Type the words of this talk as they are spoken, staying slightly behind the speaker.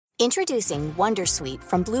Introducing Wondersuite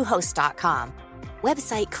from Bluehost.com.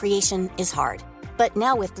 Website creation is hard, but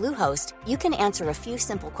now with Bluehost, you can answer a few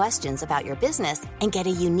simple questions about your business and get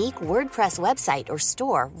a unique WordPress website or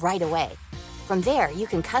store right away. From there, you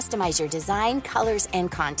can customize your design, colors,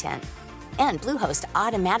 and content. And Bluehost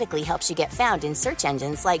automatically helps you get found in search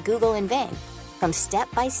engines like Google and Bing. From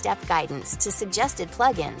step-by-step guidance to suggested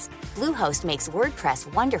plugins, Bluehost makes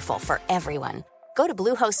WordPress wonderful for everyone. Go to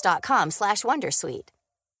bluehost.com/wondersuite.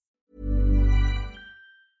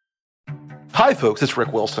 Hi, folks, it's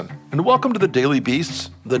Rick Wilson, and welcome to the Daily Beast's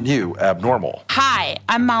The New Abnormal. Hi,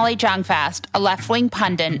 I'm Molly Jong-Fast, a left-wing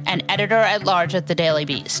pundit and editor-at-large at The Daily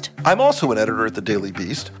Beast. I'm also an editor at The Daily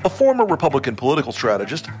Beast, a former Republican political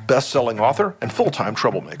strategist, best-selling author, and full-time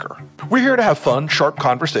troublemaker. We're here to have fun, sharp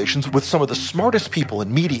conversations with some of the smartest people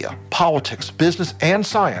in media, politics, business, and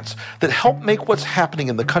science that help make what's happening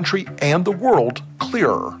in the country and the world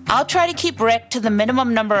clearer. I'll try to keep Rick to the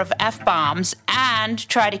minimum number of F-bombs and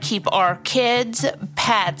try to keep our kids,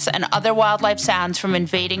 pets, and other wildlife sounds from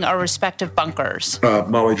invading our respective bunkers.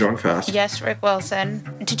 Molly Jong-Fast. Yes, Rick Wilson.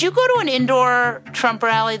 Did you go to an indoor Trump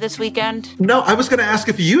rally this weekend? No, I was going to ask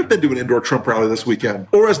if you had been to an indoor Trump rally this weekend,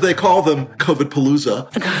 or as they call them,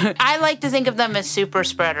 COVID-palooza. I like to think of them as super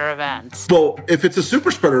spreader events. Well, if it's a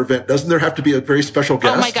super spreader event, doesn't there have to be a very special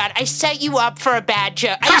guest? Oh my God, I set you up for a bad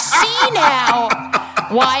joke. I see now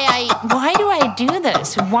why do I do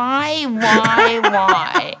this? Why?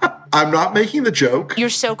 I'm not making the joke. You're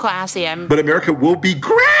so classy. But America will be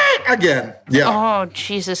great again. Yeah. Oh,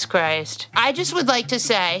 Jesus Christ. I just would like to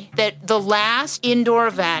say that the last indoor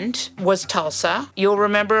event was Tulsa. You'll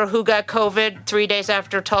remember who got COVID 3 days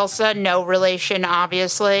after Tulsa. No relation,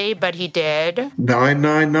 obviously, but he did.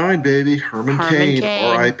 999, baby. Herman Cain.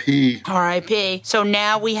 R.I.P. R.I.P. So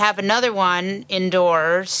now we have another one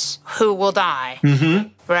indoors. Who will die? Mm-hmm.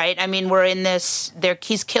 Right? I mean, we're in this,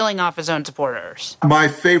 he's killing off his own supporters. My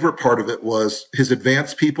favorite part of it was his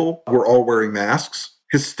advance people were all wearing masks.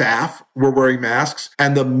 His staff were wearing masks,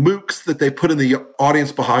 and the mooks that they put in the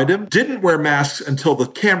audience behind him didn't wear masks until the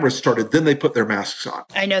cameras started. Then they put their masks on.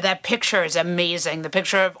 I know, that picture is amazing. The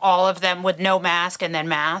picture of all of them with no mask and then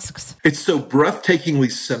masks. It's so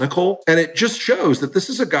breathtakingly cynical, and it just shows that this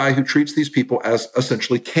is a guy who treats these people as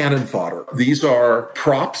essentially cannon fodder. These are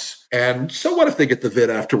props. And so what if they get the vid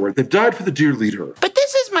afterward? They've died for the dear leader. But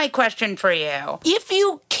this is my question for you. If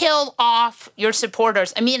you kill off your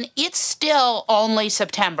supporters, I mean, it's still only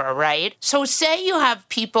September, right? So say you have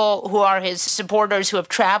people who are his supporters who have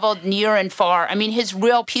traveled near and far. I mean, his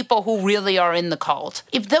real people who really are in the cult.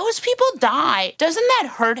 If those people die, doesn't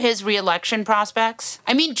that hurt his reelection prospects?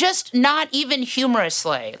 I mean, just not even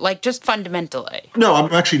humorously, like just fundamentally. No,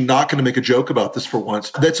 I'm actually not going to make a joke about this for once.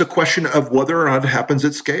 That's a question of whether or not it happens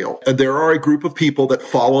at scale. And there are a group of people that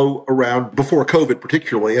follow around before COVID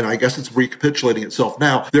particularly, and I guess it's recapitulating itself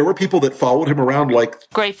now. There were people that followed him around like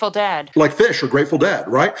Grateful Dead. Like Fish or Grateful Dead,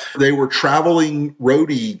 right? They were traveling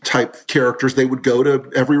roadie type characters. They would go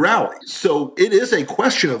to every rally. So it is a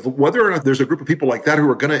question of whether or not there's a group of people like that who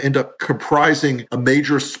are going to end up comprising a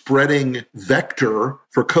major spreading vector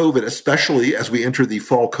for COVID, especially as we enter the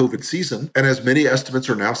fall COVID season. And as many estimates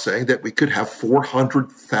are now saying that we could have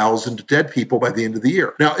 400,000 dead people by the end of the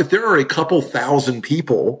year. Now, if there are a couple thousand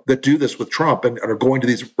people that do this with Trump and are going to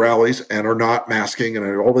these rallies and are not masking and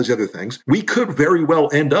all these other things, we could very well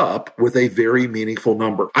end up with a very meaningful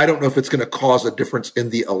number. I don't know if it's going to cause a difference in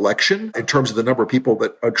the election in terms of the number of people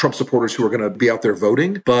that are Trump supporters who are going to be out there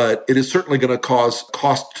voting, but it is certainly going to cause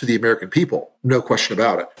cost to the American people. No question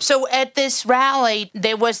about it. So at this rally,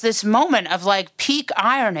 there was this moment of like peak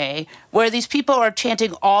irony where these people are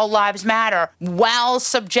chanting all lives matter while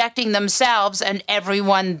subjecting themselves and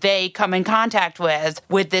everyone they come in contact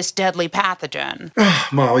with this deadly pathogen.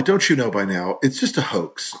 Molly, don't you know by now? It's just a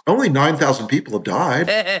hoax. Only 9,000 people have died.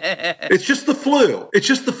 It's just the flu. It's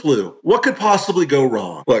just the flu. What could possibly go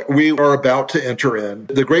wrong? Look, we are about to enter in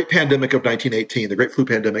the great pandemic of 1918. The great flu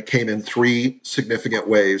pandemic came in 3 significant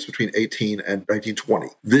waves between 18 and 1920.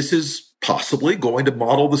 This is possibly going to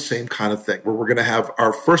model the same kind of thing, where we're going to have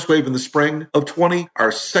our first wave in the spring of 20,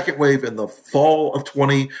 our second wave in the fall of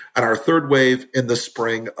 20, and our third wave in the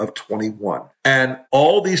spring of 21. And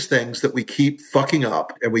all these things that we keep fucking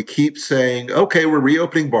up, and we keep saying, okay, we're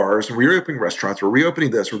reopening bars, we're reopening restaurants, we're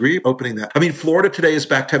reopening this, we're reopening that. I mean, Florida today is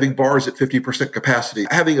back to having bars at 50% capacity.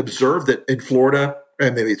 Having observed that in Florida,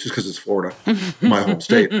 and maybe it's just because it's Florida, my home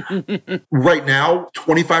state. Right now,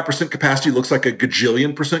 25% capacity looks like a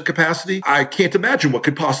gajillion percent capacity. I can't imagine what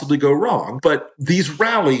could possibly go wrong. But these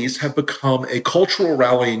rallies have become a cultural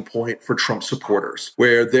rallying point for Trump supporters,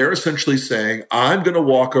 where they're essentially saying, I'm going to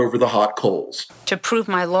walk over the hot coals. To prove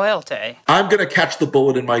my loyalty. I'm going to catch the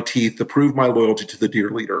bullet in my teeth to prove my loyalty to the dear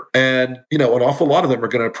leader. And, an awful lot of them are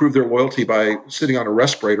going to prove their loyalty by sitting on a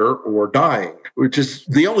respirator or dying, which is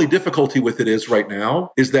the only difficulty with it is right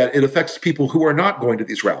now is that it affects people who are not going to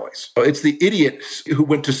these rallies. It's the idiots who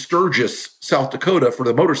went to Sturgis, South Dakota for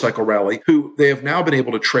the motorcycle rally, who they have now been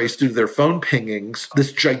able to trace due to their phone pingings,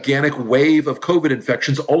 this gigantic wave of COVID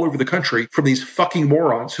infections all over the country from these fucking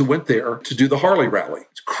morons who went there to do the Harley rally.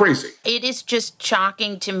 It's crazy. It is just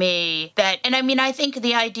shocking to me that, and I think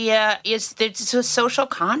the idea is that it's a social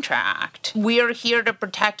contract. We are here to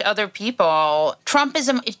protect other people.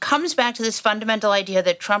 Trumpism, it comes back to this fundamental idea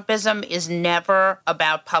that Trumpism is never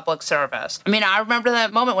about public service. I remember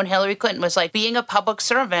that moment when Hillary Clinton was like, being a public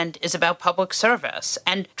servant is about public service.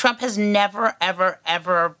 And Trump has never, ever,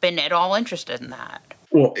 ever been at all interested in that.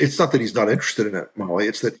 Well, it's not that he's not interested in it, Molly.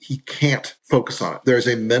 It's that he can't focus on it. There's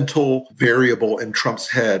a mental variable in Trump's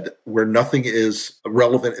head where nothing is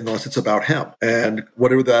relevant unless it's about him. And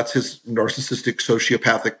whatever that's his narcissistic,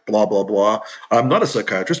 sociopathic, blah, blah, blah. I'm not a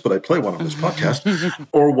psychiatrist, but I play one on this podcast.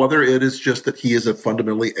 Or whether it is just that he is a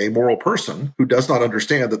fundamentally amoral person who does not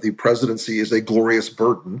understand that the presidency is a glorious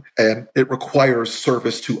burden and it requires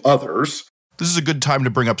service to others. This is a good time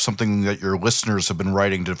to bring up something that your listeners have been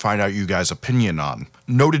writing to find out you guys' opinion on.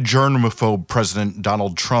 Noted germaphobe President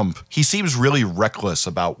Donald Trump, he seems really reckless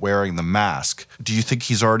about wearing the mask. Do you think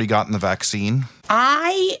he's already gotten the vaccine?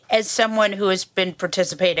 I, as someone who has been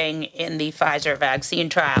participating in the Pfizer vaccine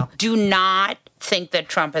trial, do not think that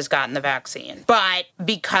Trump has gotten the vaccine. But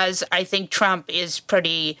because I think Trump is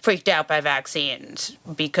pretty freaked out by vaccines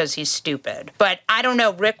because he's stupid. But I don't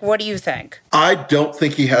know. Rick, what do you think? I don't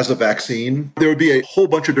think he has a vaccine. There would be a whole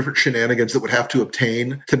bunch of different shenanigans that would have to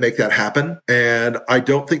obtain to make that happen. And I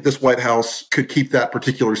don't think this White House could keep that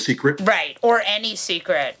particular secret. Right. Or any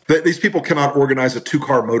secret. These people cannot organize a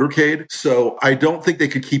 2-car motorcade. So I don't think they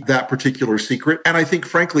could keep that particular secret. And I think,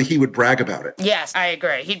 frankly, he would brag about it. Yes, I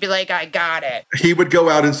agree. He'd be like, I got it. He would go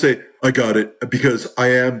out and say, I got it because I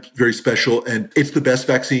am very special and it's the best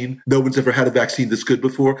vaccine. No one's ever had a vaccine this good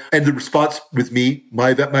before. And the response with me,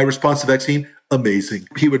 my response to vaccine, amazing.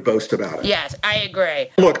 He would boast about it. Yes, I agree.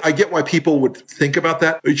 Look, I get why people would think about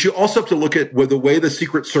that, but you also have to look at the way the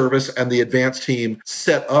Secret Service and the advance team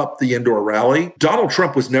set up the indoor rally. Donald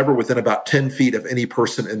Trump was never within about 10 feet of any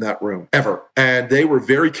person in that room, ever. And they were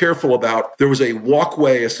very careful about, there was a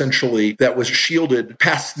walkway essentially that was shielded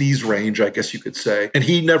past sneeze range, I guess you could say. And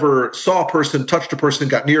he never saw a person, touched a person,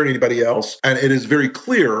 got near anybody else. And it is very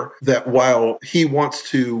clear that while he wants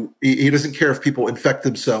to, he doesn't care if people infect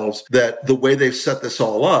themselves, that the way they've set this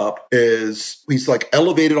all up is he's like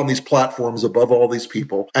elevated on these platforms above all these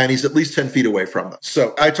people, and he's at least 10 feet away from them.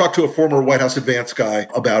 So I talked to a former White House advance guy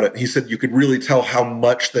about it. He said you could really tell how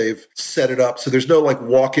much they've set it up. So there's no like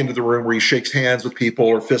walk into the room where he shakes hands with people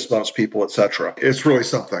or fist bumps people, etc. It's really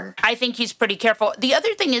something. I think he's pretty careful. The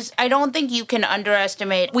other thing is, I don't think you can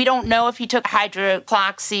underestimate, we don't know if he took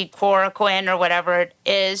hydroxychloroquine or whatever it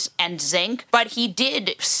is and zinc, but he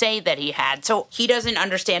did say that he had. So he doesn't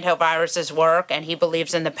understand how viruses work, and he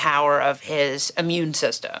believes in the power of his immune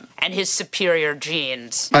system and his superior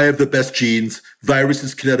genes. I have the best genes.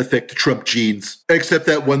 Viruses cannot affect Trump genes, except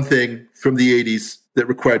that one thing from the 80s that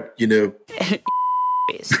required, No,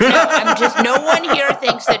 no one here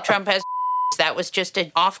thinks that Trump has. That was just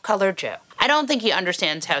an off-color joke. I don't think he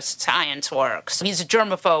understands how science works. He's a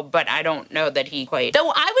germaphobe, but I don't know that he quite... Though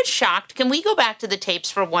I was shocked. Can we go back to the tapes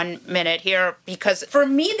for 1 minute here? Because for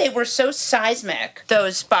me, they were so seismic,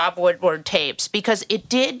 those Bob Woodward tapes, because it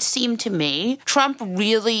did seem to me Trump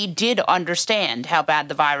really did understand how bad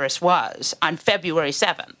the virus was on February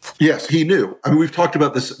 7th. Yes, he knew. I mean, we've talked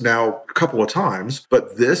about this now a couple of times,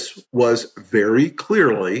 but this was very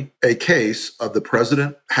clearly a case of the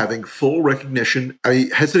president having full recognition. I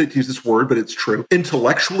hesitate to use this word, but it's true.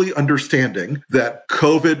 Intellectually understanding that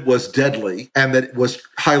COVID was deadly and that it was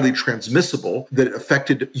highly transmissible, that it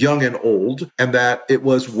affected young and old, and that it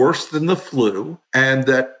was worse than the flu, and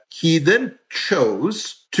that he then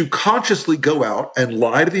chose to consciously go out and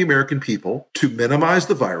lie to the American people, to minimize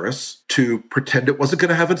the virus, to pretend it wasn't going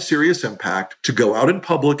to have a serious impact, to go out in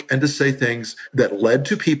public and to say things that led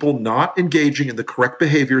to people not engaging in the correct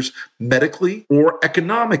behaviors medically or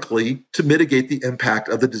economically to mitigate the impact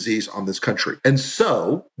of the disease on this country. And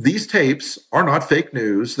so these tapes are not fake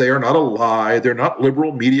news. They are not a lie. They're not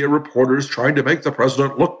liberal media reporters trying to make the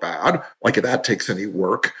president look bad, like that takes any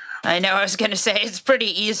work. I know, I was going to say, it's pretty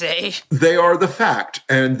easy. They are the fact,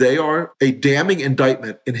 and they are a damning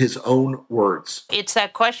indictment in his own words. It's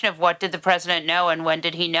that question of what did the president know and when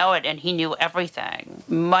did he know it? And he knew everything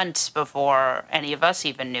months before any of us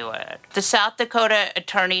even knew it. The South Dakota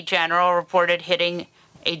Attorney General reported hitting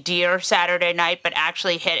a deer Saturday night, but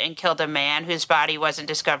actually hit and killed a man whose body wasn't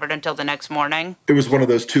discovered until the next morning. It was one of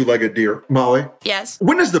those two-legged deer. Molly? Yes?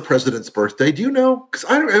 When is the president's birthday? Do you know? Because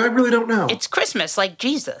I really don't know. It's Christmas, like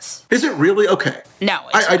Jesus. Is it really? Okay. No,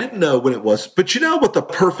 I didn't know when it was. But you know what the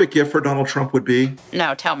perfect gift for Donald Trump would be?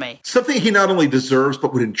 No, tell me. Something he not only deserves,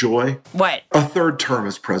 but would enjoy. What? A third term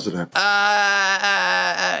as president.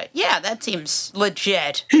 Yeah, that seems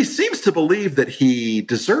legit. He seems to believe that he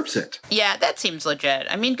deserves it. Yeah, that seems legit.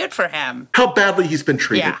 I mean, good for him. How badly he's been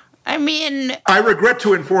treated. Yeah. I mean, I regret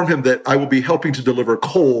to inform him that I will be helping to deliver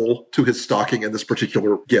coal to his stocking in this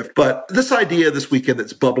particular gift. But this idea this weekend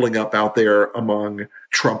that's bubbling up out there among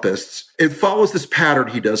Trumpists, it follows this pattern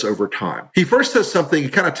he does over time. He first says something, he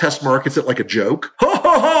kind of test markets it like a joke. Ha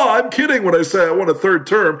ha ha, I'm kidding when I say I want a third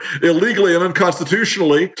term illegally and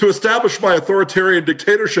unconstitutionally to establish my authoritarian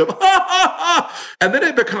dictatorship. Ha ha ha. And then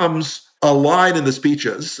it becomes a line in the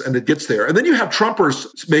speeches, and it gets there. And then you have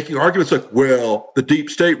Trumpers making arguments like, well, the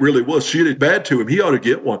deep state really was shitty bad to him. He ought to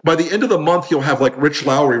get one. By the end of the month, you'll have like Rich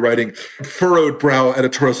Lowry writing furrowed brow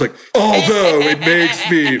editorials like, although it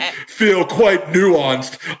makes me feel quite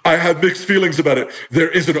nuanced, I have mixed feelings about it.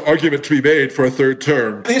 There is an argument to be made for a third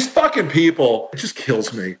term. These fucking people, it just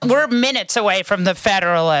kills me. We're minutes away from the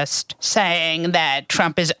Federalist saying that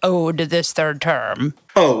Trump is owed this third term.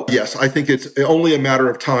 Oh, yes. I think it's only a matter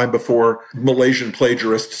of time before Malaysian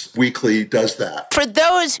Plagiarists Weekly does that. For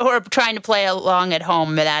those who are trying to play along at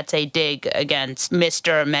home, that's a dig against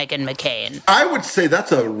Mr. Meghan McCain. I would say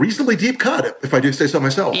that's a reasonably deep cut, if I do say so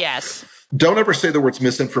myself. Yes. Don't ever say the words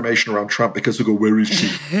misinformation around Trump because he'll go, where is she?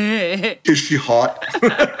 Is she hot?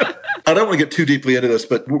 I don't want to get too deeply into this,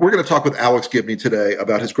 but we're going to talk with Alex Gibney today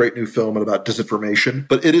about his great new film and about disinformation.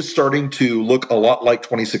 But it is starting to look a lot like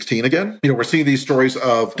 2016 again. You know, we're seeing these stories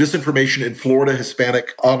of disinformation in Florida,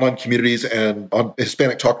 Hispanic online communities and on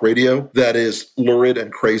Hispanic talk radio that is lurid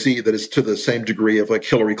and crazy, that is to the same degree of like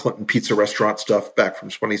Hillary Clinton pizza restaurant stuff back from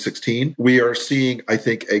 2016. We are seeing, I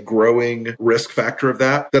think, a growing risk factor of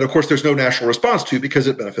that of course there's no national response to because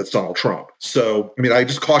it benefits Donald Trump. So, I mean, I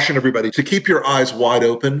just caution everybody to keep your eyes wide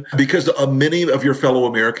open because many of your fellow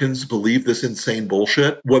Americans believe this insane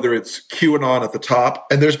bullshit, whether it's QAnon at the top,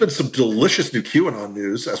 and there's been some delicious new QAnon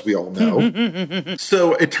news, as we all know.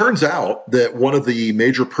 So it turns out that one of the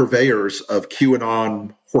major purveyors of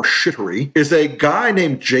QAnon horseshittery is a guy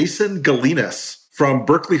named Jason Galinas from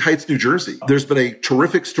Berkeley Heights, New Jersey. There's been a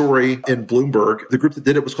terrific story in Bloomberg. The group that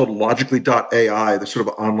did it was called Logically.ai, the sort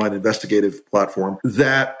of online investigative platform,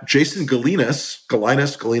 that Jason Galinas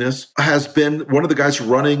has been one of the guys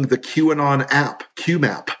running the QAnon app,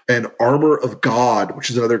 QMAP, and Armor of God,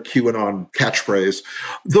 which is another QAnon catchphrase.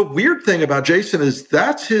 The weird thing about Jason is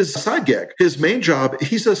that's his side gig. His main job,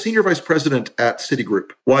 he's a senior vice president at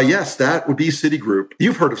Citigroup. Why, yes, that would be Citigroup.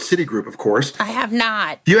 You've heard of Citigroup, of course. I have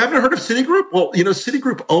not. You haven't heard of Citigroup? Well, you know,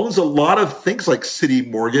 Citigroup owns a lot of things like Citi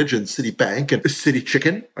Mortgage and Citibank and Citi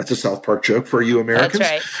Chicken. That's a South Park joke for you Americans.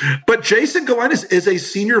 That's right. But Jason Galinas is a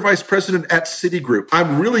senior vice president at Citigroup.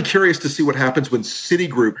 I'm really curious to see what happens when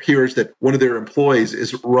Citigroup hears that one of their employees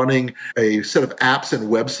is running a set of apps and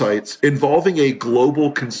websites involving a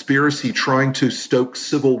global conspiracy trying to stoke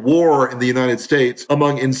civil war in the United States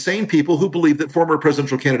among insane people who believe that former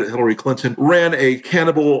presidential candidate Hillary Clinton ran a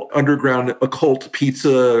cannibal underground occult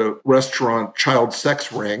pizza restaurant child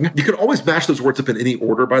sex ring. You can always mash those words up in any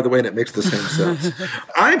order, by the way, and it makes the same sense.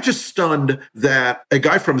 I'm just stunned that a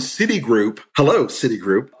guy from Citigroup, hello,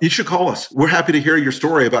 Citigroup, you should call us. We're happy to hear your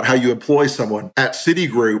story about how you employ someone at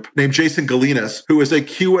Citigroup named Jason Galinas, who is a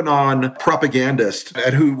QAnon propagandist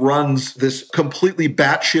and who runs this completely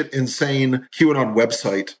batshit insane QAnon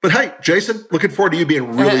website. But hey, Jason, looking forward to you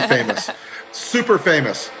being really famous. Super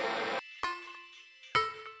famous.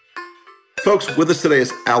 Folks, with us today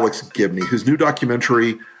is Alex Gibney, whose new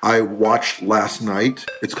documentary I watched last night.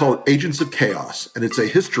 It's called Agents of Chaos, and it's a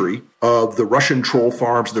history of the Russian troll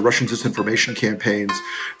farms and the Russian disinformation campaigns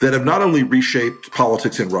that have not only reshaped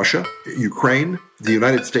politics in Russia, Ukraine, the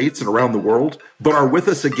United States, and around the world, but are with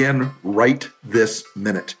us again right this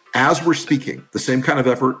minute. As we're speaking, the same kind of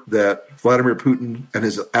effort that Vladimir Putin and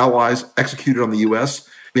his allies executed on the U.S.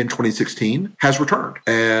 in 2016 has returned.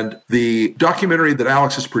 And the documentary that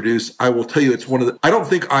Alex has produced, I will tell you, it's one of the, I don't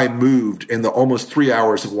think I moved in the almost 3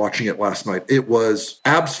 hours of watching it last night. It was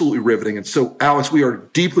absolutely riveting. And so, Alex, we are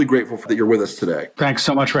deeply grateful that you're with us today. Thanks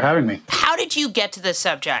so much for having me. How did you get to this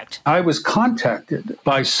subject? I was contacted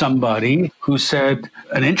by somebody who said,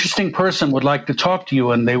 an interesting person would like to talk to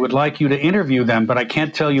you and they would like you to interview them, but I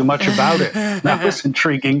can't tell you much about it. That was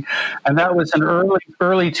intriguing. And that was in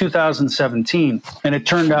early 2017. And it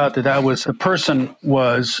turned out that was the person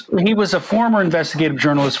he was a former investigative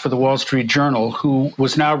journalist for the Wall Street Journal who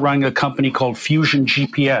was now running a company called Fusion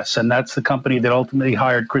GPS. And that's the company that ultimately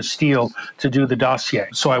hired Chris Steele to do the dossier.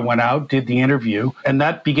 So I went out, did the interview, and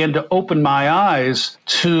that began to open my eyes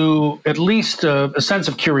to at least a sense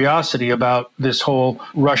of curiosity about this whole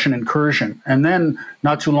Russian incursion. And then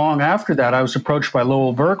not too long after that, I was approached by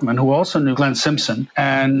Lowell Bergman, who also knew Glenn Simpson.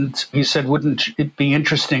 And he said, wouldn't it be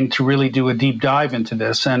interesting to really do a deep dive into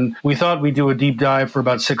this? And we thought we'd do a deep dive for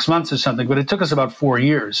about 6 months or something, but it took us about 4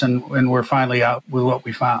 years. And we're finally out with what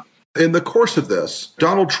we found. In the course of this,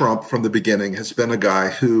 Donald Trump from the beginning has been a guy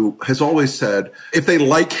who has always said, if they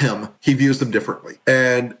like him, he views them differently.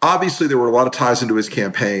 And obviously there were a lot of ties into his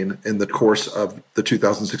campaign in the course of the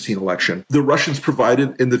 2016 election. The Russians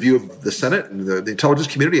provided, in the view of the Senate and the intelligence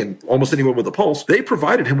community and almost anyone with a pulse, they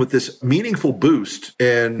provided him with this meaningful boost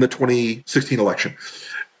in the 2016 election.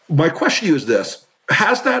 My question to you is this.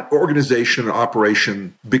 Has that organization and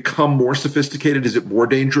operation become more sophisticated? Is it more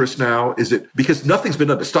dangerous now? Is it because nothing's been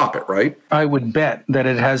done to stop it, right? I would bet that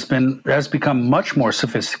it has become much more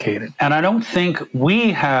sophisticated. And I don't think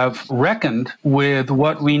we have reckoned with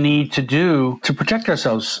what we need to do to protect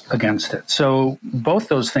ourselves against it. So both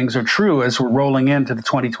those things are true as we're rolling into the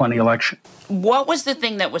 2020 election. What was the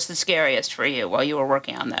thing that was the scariest for you while you were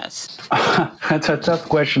working on this? That's a tough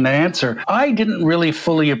question to answer. I didn't really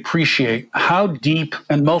fully appreciate how deep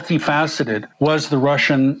and multifaceted was the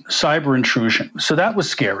Russian cyber intrusion. So that was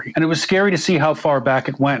scary. And it was scary to see how far back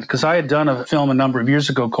it went, because I had done a film a number of years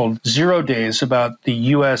ago called 0 Days about the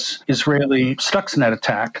U.S.-Israeli Stuxnet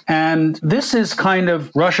attack. And this is kind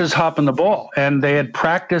of Russia's hopping the ball. And they had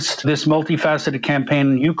practiced this multifaceted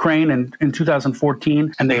campaign in Ukraine in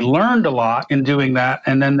 2014, and they learned a lot in doing that.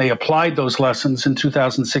 And then they applied those lessons in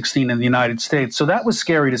 2016 in the United States. So that was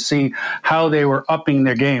scary to see how they were upping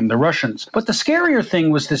their game, the Russians. But the scarier thing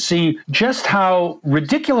was to see just how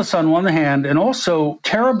ridiculous on one hand and also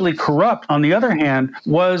terribly corrupt on the other hand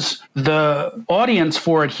was the audience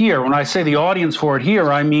for it here. When I say the audience for it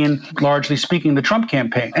here, I mean, largely speaking, the Trump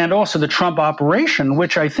campaign and also the Trump operation,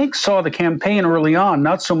 which I think saw the campaign early on,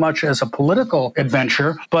 not so much as a political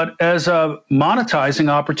adventure, but as a monetizing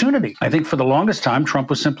opportunity. I think for the longest time, Trump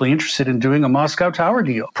was simply interested in doing a Moscow Tower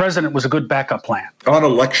deal. President was a good backup plan. On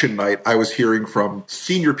election night, I was hearing from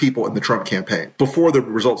senior people in the Trump campaign before the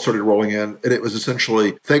results started rolling in, and it was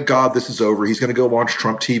essentially, thank God this is over. He's going to go launch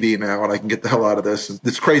Trump TV now, and I can get the hell out of this. And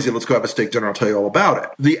it's crazy. Let's go have a steak dinner. I'll tell you all about it.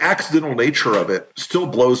 The accidental nature of it still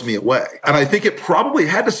blows me away. And I think it probably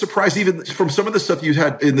had to surprise even from some of the stuff you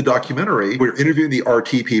had in the documentary. We're interviewing the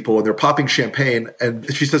RT people, and they're popping champagne.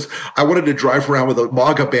 And she says, I wanted to drive around with a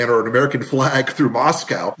MAGA banner or an American flag through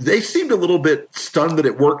Moscow. They seemed a little bit stunned that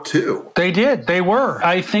it worked too. They did. They were.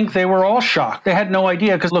 I think they were all shocked. They had no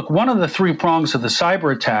idea. Because look, one of the three prongs of the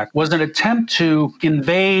cyber attack was an attempt to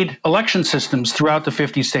invade election systems throughout the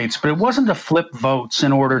 50 states. But it wasn't to flip votes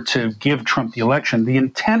in order to give Trump the election. The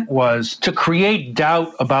intent was to create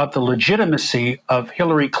doubt about the legitimacy of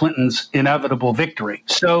Hillary Clinton's inevitable victory.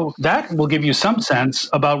 So that will give you some sense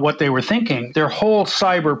about what they were thinking. Their whole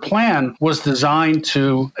cyber plan was designed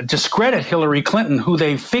to discredit Hillary Clinton, who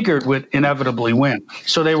they figured would inevitably win.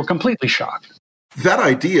 So they were completely shocked. That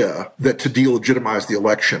idea that to delegitimize the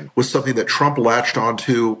election was something that Trump latched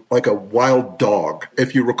onto like a wild dog.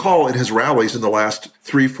 If you recall in his rallies in the last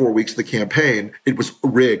 3-4 weeks of the campaign, it was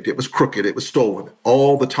rigged, it was crooked, it was stolen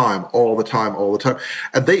all the time.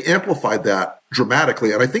 And they amplified that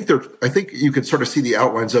dramatically. And I think you can sort of see the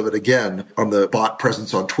outlines of it again on the bot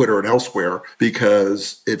presence on Twitter and elsewhere,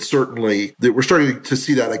 because it's certainly, we're starting to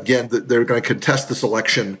see that again, that they're going to contest this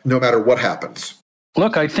election no matter what happens.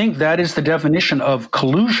 Look, I think that is the definition of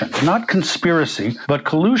collusion, not conspiracy, but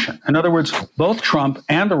collusion. In other words, both Trump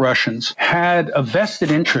and the Russians had a vested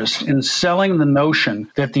interest in selling the notion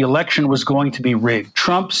that the election was going to be rigged.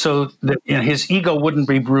 Trump so that his ego wouldn't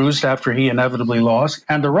be bruised after he inevitably lost,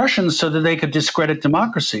 and the Russians so that they could discredit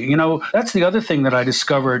democracy. You know, that's the other thing that I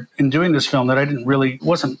discovered in doing this film that I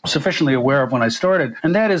wasn't sufficiently aware of when I started,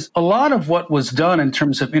 and that is a lot of what was done in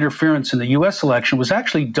terms of interference in the U.S. election was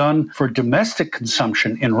actually done for domestic consumption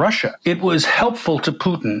in Russia. It was helpful to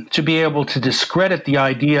Putin to be able to discredit the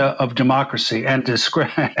idea of democracy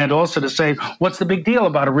and also to say, what's the big deal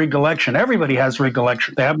about a rigged election? Everybody has rigged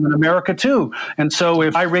elections. They have them in America too. And so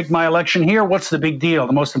if I rigged my election here, what's the big deal?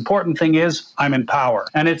 The most important thing is I'm in power.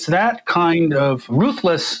 And it's that kind of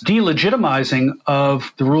ruthless delegitimizing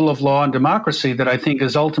of the rule of law and democracy that I think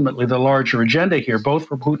is ultimately the larger agenda here, both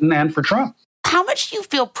for Putin and for Trump. How much do you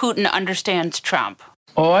feel Putin understands Trump?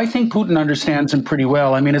 Oh, I think Putin understands him pretty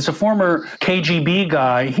well. I mean, as a former KGB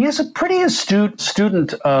guy, he is a pretty astute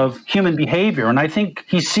student of human behavior. And I think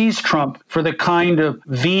he sees Trump for the kind of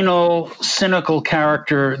venal, cynical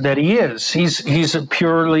character that he is. He's a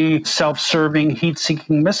purely self-serving,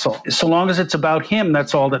 heat-seeking missile. So long as it's about him,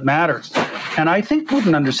 that's all that matters. And I think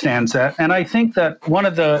Putin understands that. And I think that one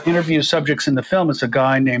of the interview subjects in the film is a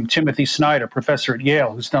guy named Timothy Snyder, professor at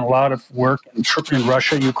Yale, who's done a lot of work in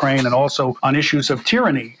Russia, Ukraine, and also on issues of tyranny.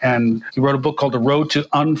 And he wrote a book called The Road to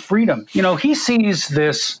Unfreedom. You know, he sees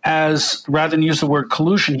this as, rather than use the word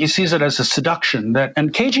collusion, he sees it as a seduction.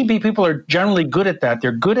 And KGB people are generally good at that.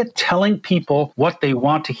 They're good at telling people what they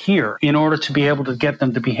want to hear in order to be able to get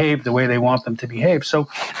them to behave the way they want them to behave. So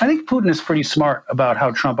I think Putin is pretty smart about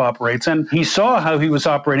how Trump operates. And he saw how he was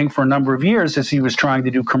operating for a number of years as he was trying to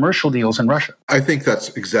do commercial deals in Russia. I think that's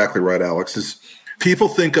exactly right, Alex. People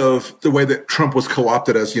think of the way that Trump was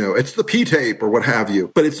co-opted as, it's the P-tape or what have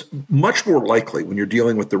you. But it's much more likely when you're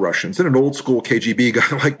dealing with the Russians and an old school KGB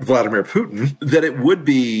guy like Vladimir Putin, that it would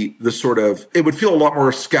be it would feel a lot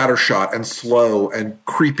more scattershot and slow and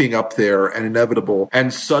creeping up there and inevitable.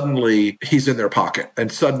 And suddenly he's in their pocket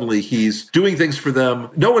and suddenly he's doing things for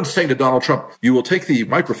them. No one's saying to Donald Trump, you will take the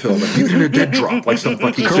microfilm and use it in a dead drop like some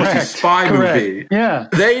fucking spy movie. Yeah.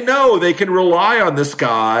 They know they can rely on this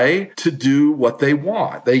guy to do what they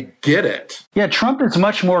want. They get it. Yeah, Trump is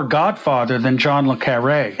much more Godfather than John le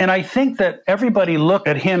Carré. And I think that everybody looked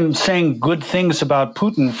at him saying good things about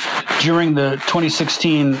Putin during the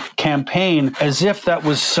 2016 campaign as if that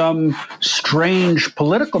was some strange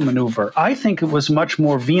political maneuver. I think it was much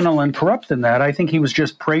more venal and corrupt than that. I think he was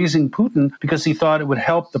just praising Putin because he thought it would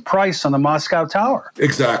help the price on the Moscow Tower.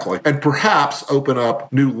 Exactly. And perhaps open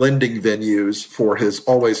up new lending venues for his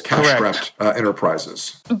always cash-strapped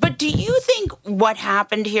enterprises. But do you think what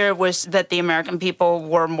happened here was that the American people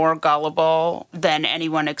were more gullible than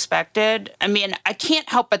anyone expected? I mean, I can't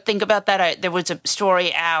help but think about that. There was a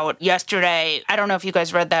story out yesterday, I don't know if you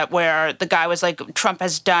guys read that, where the guy was like,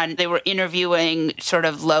 they were interviewing sort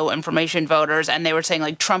of low information voters, and they were saying,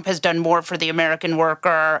 like, Trump has done more for the American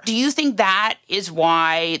worker. Do you think that is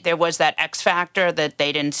why there was that X factor that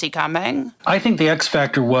they didn't see coming? I think the X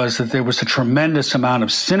factor was that there was a tremendous amount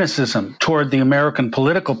of cynicism toward the American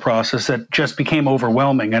political process that just became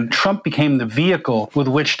overwhelming. And Trump became the vehicle with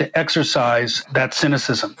which to exercise that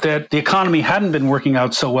cynicism, that the economy hadn't been working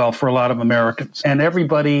out so well for a lot of Americans. And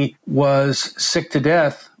everybody was sick to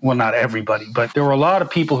death. Well, not everybody, but there were a lot of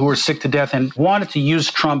people who were sick to death and wanted to use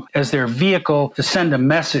Trump as their vehicle to send a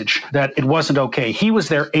message that it wasn't okay. He was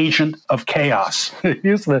their agent of chaos.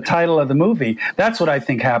 Here's the title of the movie. That's what I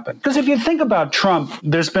think happened. Because if you think about Trump,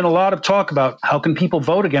 there's been a lot of talk about how can people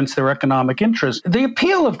vote against their economic interests. The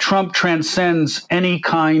appeal of Trump transcends any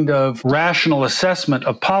kind of rational assessment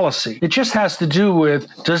of policy. It just has to do with,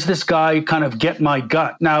 does this guy kind of get my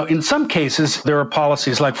gut? Now, in some cases, there are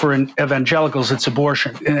policies, like for evangelicals, it's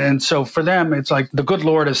abortion. And so for them, it's like the good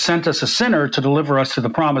Lord has sent us a sinner to deliver us to the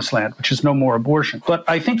promised land, which is no more abortion. But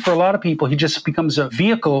I think for a lot of people, he just becomes a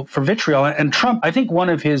vehicle for vitriol. And Trump, I think one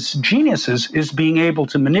of his geniuses is being able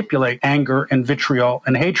to manipulate anger and vitriol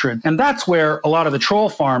and hatred. And that's where a lot of the troll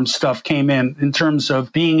farm stuff came in terms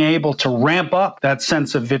of being able to ramp up that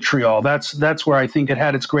sense of vitriol. That's where I think it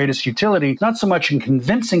had its greatest utility, not so much in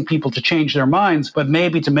convincing people to change their minds, but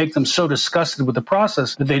maybe to make them so disgusted with the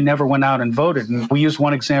process that they never went out and voted. And we use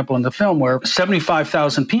one example in the film where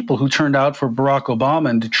 75,000 people who turned out for Barack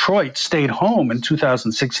Obama in Detroit stayed home in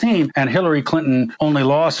 2016, and Hillary Clinton only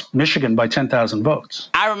lost Michigan by 10,000 votes.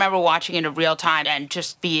 I remember watching it in real time and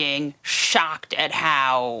just being shocked at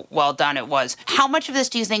how well done it was. How much of this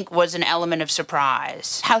do you think was an element of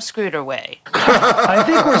surprise? How screwed are we? I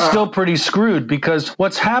think we're still pretty screwed because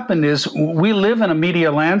what's happened is we live in a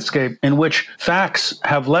media landscape in which facts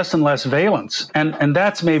have less and less valence. And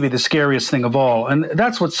that's maybe the scariest thing of all. And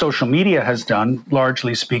that's what social media has done,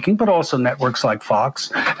 largely speaking, but also networks like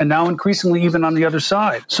Fox, and now increasingly even on the other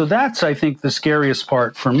side. So that's, I think, the scariest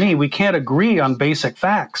part for me. We can't agree on basic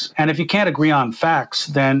facts. And if you can't agree on facts,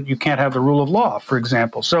 then you can't have the rule of law, for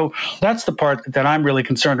example. So that's the part that I'm really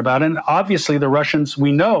concerned about. And obviously the Russians,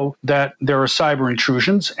 we know that there are cyber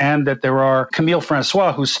intrusions and that there are Camille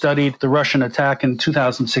Francois, who studied the Russian attack in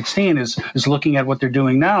 2016, is looking at what they're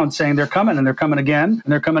doing now and saying they're coming and they're coming again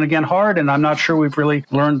and they're coming again hard. And I'm not sure we've really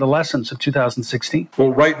learned the lessons of 2016.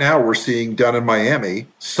 Well, right now we're seeing down in Miami,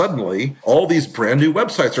 suddenly all these brand new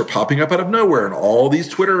websites are popping up out of nowhere and all these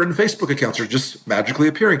Twitter and Facebook accounts are just magically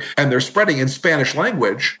appearing and they're spreading in Spanish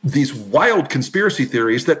language these wild conspiracy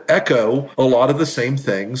theories that echo a lot of the same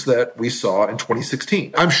things that we saw in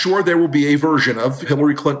 2016. I'm sure there will be a version of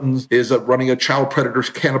Hillary Clinton is running a child predator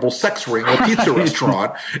cannibal sex ring at a pizza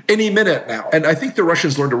restaurant any minute now. And I think the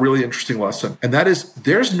Russians learned a really interesting lesson, and that is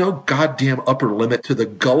there's no goddamn upper limit to the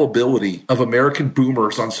gullibility of American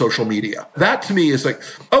boomers on social media. That to me is like,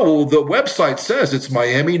 oh, the website says it's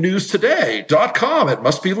MiamiNewsToday.com. It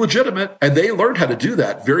must be legitimate. And they learned how to do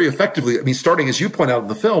that very effectively. I mean, starting, as you point out in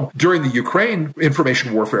the film, during the Ukraine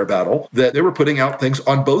information warfare battle, that they were putting out things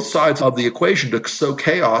on both sides of the equation to sow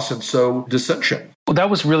chaos and sow dissension. Well,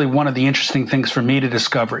 that was really one of the interesting things for me to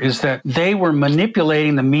discover, is that they were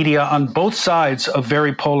manipulating the media on both sides of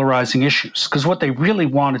very polarizing issues. Because what they really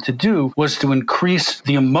wanted to do was to increase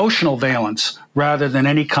the emotional valence rather than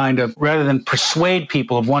persuade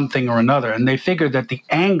people of one thing or another. And they figured that the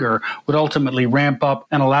anger would ultimately ramp up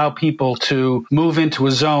and allow people to move into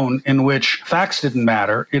a zone in which facts didn't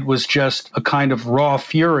matter. It was just a kind of raw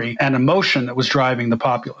fury and emotion that was driving the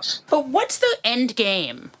populace. But what's the end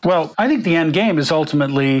game? Well, I think the end game is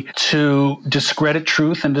ultimately to discredit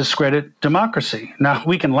truth and discredit democracy. Now,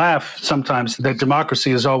 we can laugh sometimes that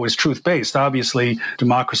democracy is always truth-based. Obviously,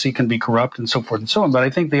 democracy can be corrupt and so forth and so on. But I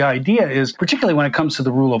think the idea is, particularly when it comes to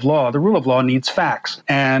the rule of law needs facts.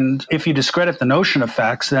 And if you discredit the notion of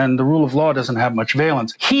facts, then the rule of law doesn't have much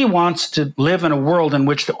valence. He wants to live in a world in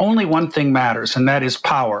which the only one thing matters, and that is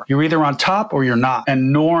power. You're either on top or you're not.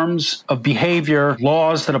 And norms of behavior,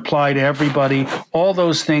 laws that apply to everybody, all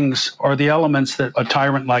those things are the elements that a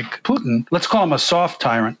tyrant like Putin, let's call him a soft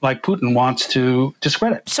tyrant like Putin, wants to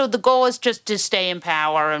discredit. So the goal is just to stay in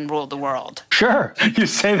power and rule the world. Sure. You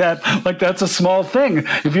say that like that's a small thing.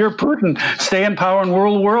 If you're Putin, stay in power and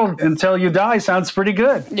rule the world until you die sounds pretty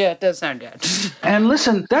good. Yeah, it does sound good. And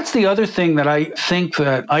listen, that's the other thing that I think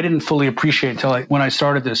that I didn't fully appreciate when I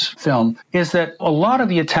started this film, is that a lot of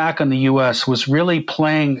the attack on the U.S. was really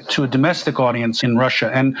playing to a domestic audience in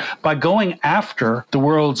Russia. And by going after the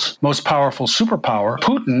world's most powerful superpower,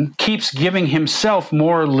 Putin keeps giving himself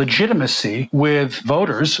more legitimacy with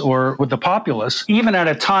voters or with the populace, even at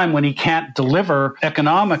a time when he can't deliver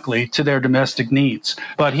economically to their domestic needs.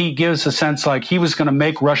 But he gives a sense like he was going to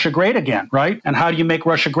make Russia great again, right? And how do you make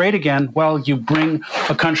Russia great again? Well, you bring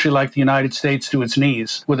a country like the United States to its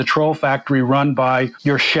knees with a troll factory run by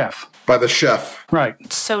your chef. By the chef. Right.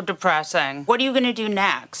 It's so depressing. What are you going to do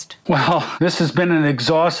next? Well, this has been an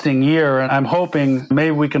exhausting year, and I'm hoping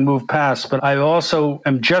maybe we can move past. But I also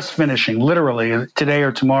am just finishing, literally today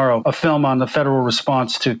or tomorrow, a film on the federal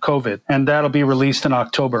response to COVID, and that'll be released in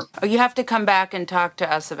October. Oh, you have to come back and talk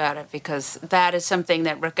to us about it, because that is something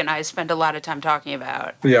that Rick and I spend a lot of time talking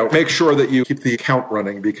about. Yeah, make sure that you keep the account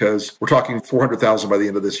running, because we're talking 400,000 by the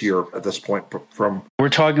end of this year at this point. We're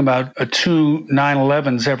talking about 2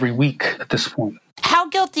 9/11s every week at this point. How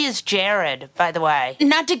guilty is Jared, by the way?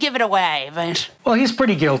 Not to give it away, but... Well, he's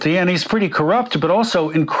pretty guilty, and he's pretty corrupt, but also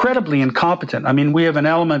incredibly incompetent. I mean, we have an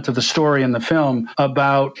element of the story in the film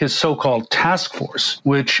about his so-called task force,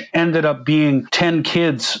 which ended up being 10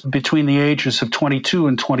 kids between the ages of 22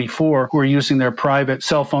 and 24 who are using their private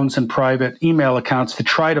cell phones and private email accounts to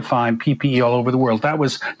try to find PPE all over the world. That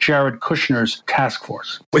was Jared Kushner's task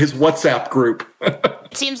force. His WhatsApp group.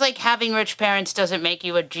 It seems like having rich parents doesn't make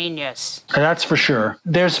you a genius. That's for sure.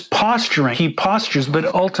 There's posturing. He postures, but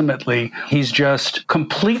ultimately he's just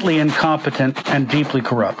completely incompetent and deeply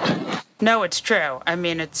corrupt. No, it's true. I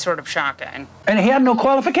mean, it's sort of shocking. And he had no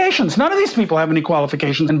qualifications. None of these people have any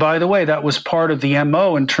qualifications. And by the way, that was part of the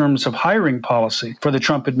MO in terms of hiring policy for the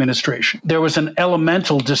Trump administration. There was an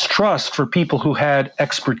elemental distrust for people who had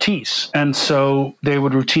expertise. And so they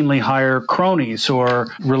would routinely hire cronies or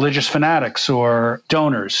religious fanatics or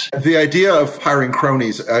donors. The idea of hiring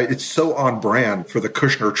cronies, it's so on brand for the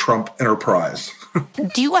Kushner-Trump enterprise.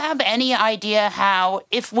 Do you have any idea how,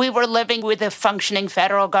 if we were living with a functioning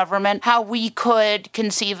federal government, how we could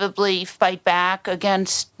conceivably fight back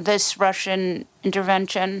against this Russian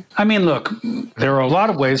intervention? I mean, look, there are a lot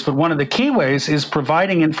of ways, but one of the key ways is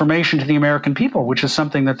providing information to the American people, which is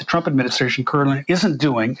something that the Trump administration currently isn't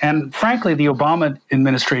doing. And frankly, the Obama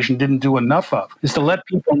administration didn't do enough of, is to let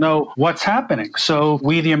people know what's happening so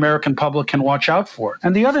we, the American public, can watch out for it.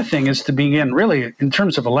 And the other thing is to begin, really, in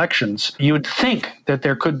terms of elections, you would think that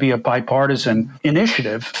there could be a bipartisan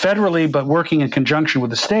initiative federally, but working in conjunction with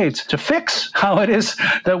the states to fix how it is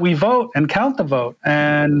that we vote and count the vote.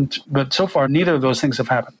 But so far, neither of those things have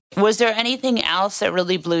happened. Was there anything else that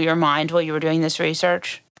really blew your mind while you were doing this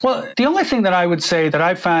research? Well, the only thing that I would say that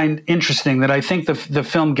I find interesting, that I think the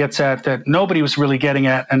film gets at, that nobody was really getting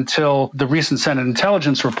at until the recent Senate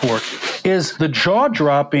intelligence report, is the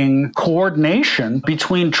jaw-dropping coordination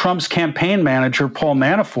between Trump's campaign manager, Paul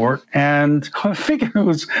Manafort, and a figure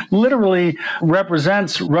who literally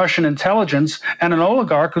represents Russian intelligence and an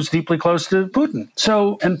oligarch who's deeply close to Putin.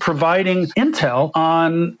 So, and providing intel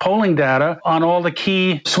on polling data on all the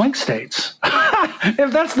key swing states.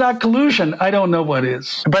 If that's not collusion, I don't know what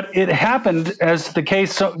is. But it happened, as the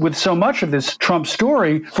case with so much of this Trump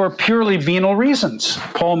story, for purely venal reasons.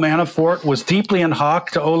 Paul Manafort was deeply in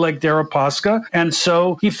hock to Oleg Deripaska, and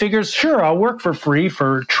so he figures, sure, I'll work for free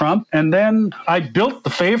for Trump, and then I built the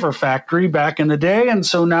favor factory back in the day, and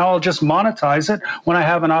so now I'll just monetize it when I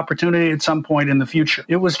have an opportunity at some point in the future.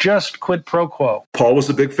 It was just quid pro quo. Paul was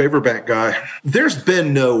a big favor bank guy. There's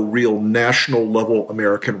been no real national level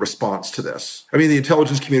American response to this. I mean, the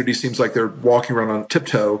intelligence community seems like they're walking around on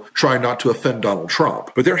tiptoe, trying not to offend Donald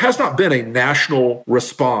Trump. But there has not been a national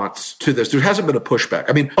response to this. There hasn't been a pushback.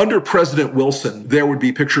 I mean, under President Wilson, there would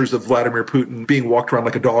be pictures of Vladimir Putin being walked around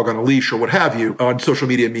like a dog on a leash or what have you on social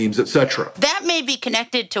media memes, etc. That may be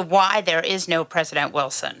connected to why there is no President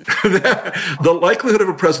Wilson. The likelihood of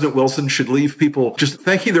a President Wilson should leave people just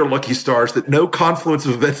thanking their lucky stars that no confluence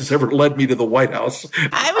of events has ever led me to the White House.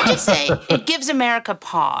 I would just say it gives America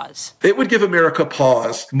pause. It would give America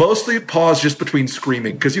pause. Mostly pause just between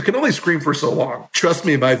screaming, because you can only scream for so long. Trust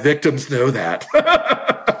me, my victims know that.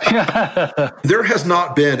 There has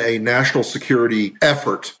not been a national security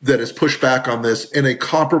effort that has pushed back on this in a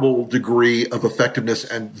comparable degree of effectiveness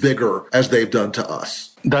and vigor as they've done to us.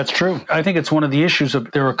 That's true. I think it's one of the issues.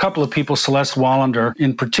 There were a couple of people, Celeste Wallander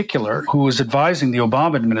in particular, who was advising the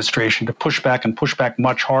Obama administration to push back and push back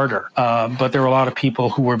much harder. But there were a lot of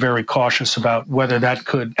people who were very cautious about whether that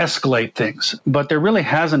could escalate things. But there really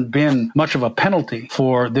hasn't been much of a penalty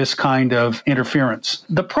for this kind of interference.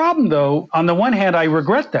 The problem, though, on the one hand, I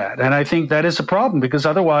regret that. And I think that is a problem because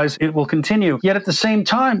otherwise it will continue. Yet at the same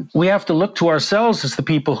time, we have to look to ourselves as the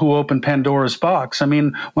people who opened Pandora's box. I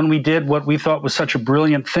mean, when we did what we thought was such a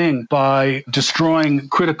brilliant thing by destroying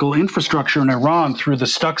critical infrastructure in Iran through the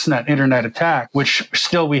Stuxnet internet attack, which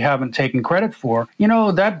still we haven't taken credit for,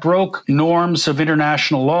 that broke norms of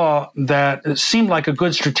international law that seemed like a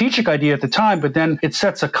good strategic idea at the time, but then it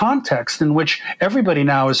sets a context in which everybody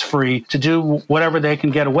now is free to do whatever they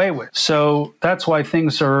can get away with. So that's why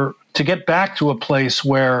things are to get back to a place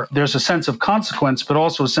where there's a sense of consequence, but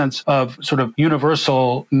also a sense of sort of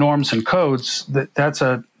universal norms and codes, that's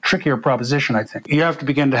a trickier proposition, I think. You have to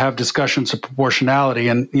begin to have discussions of proportionality.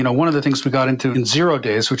 And, one of the things we got into in 0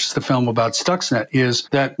 Days, which is the film about Stuxnet, is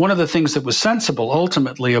that one of the things that was sensible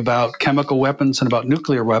ultimately about chemical weapons and about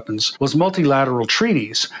nuclear weapons was multilateral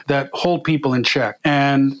treaties that hold people in check.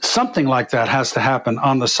 And something like that has to happen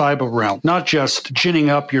on the cyber realm, not just ginning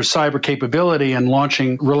up your cyber capability and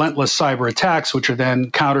launching relentless cyber attacks, which are then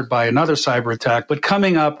countered by another cyber attack, but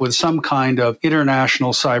coming up with some kind of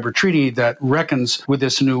international cyber treaty that reckons with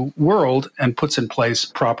this new world and puts in place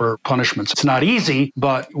proper punishments. It's not easy,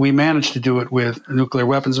 but we managed to do it with nuclear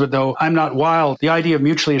weapons. But though I'm not wild, the idea of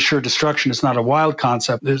mutually assured destruction is not a wild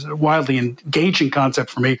concept. It's a wildly engaging concept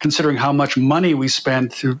for me, considering how much money we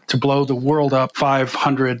spend to blow the world up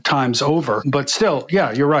 500 times over. But still,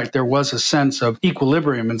 yeah, you're right. There was a sense of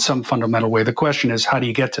equilibrium in some fundamental way. The question is, how do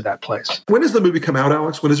you get to that place? When does the movie come out,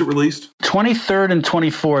 Alex? When is it released? 23rd and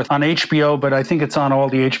 24th on HBO, but I think it's on all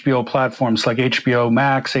the HBO platforms like HBO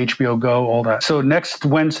Max, HBO Go, all that. So next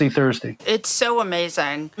Wednesday, Thursday. It's so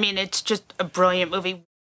amazing. I mean, it's just a brilliant movie.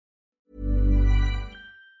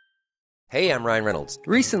 Hey, I'm Ryan Reynolds.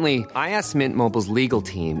 Recently, I asked Mint Mobile's legal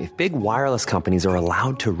team if big wireless companies are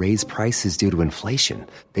allowed to raise prices due to inflation.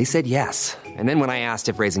 They said yes. And then when I asked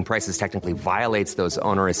if raising prices technically violates those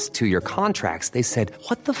onerous two-year contracts, they said,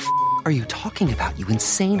 "What the f*** are you talking about, you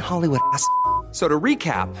insane Hollywood ass?" So to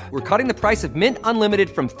recap, we're cutting the price of Mint Unlimited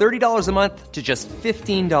from $30 a month to just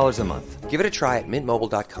 $15 a month. Give it a try at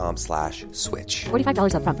mintmobile.com/switch.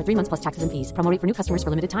 $45 up front for 3 months plus taxes and fees. Promo rate for new customers for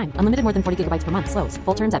limited time. Unlimited more than 40 gigabytes per month. Slows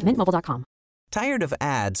full terms at mintmobile.com. Tired of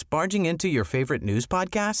ads barging into your favorite news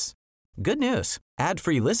podcasts? Good news.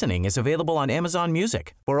 Ad-free listening is available on Amazon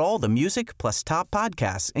Music for all the music plus top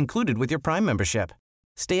podcasts included with your Prime membership.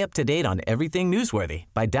 Stay up to date on everything newsworthy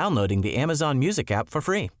by downloading the Amazon Music app for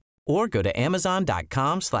free. Or go to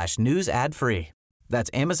amazon.com/news ad free.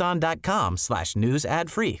 That's amazon.com/news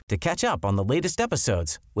ad free to catch up on the latest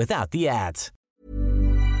episodes without the ads.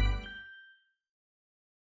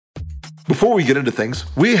 Before we get into things,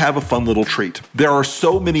 we have a fun little treat. There are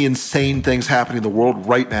so many insane things happening in the world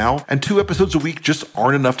right now, and 2 episodes a week just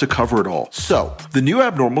aren't enough to cover it all. So, The New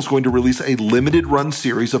Abnormal is going to release a limited run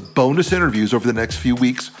series of bonus interviews over the next few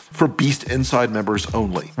weeks for Beast Inside members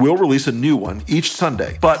only. We'll release a new one each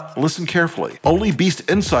Sunday, but listen carefully. Only Beast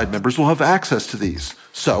Inside members will have access to these.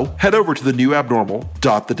 So, head over to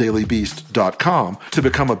thenewabnormal.thedailybeast.com to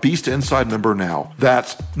become a Beast Inside member now.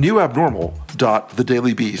 That's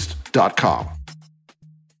newabnormal.thedailybeast.com.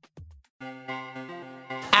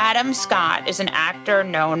 Adam Scott is an actor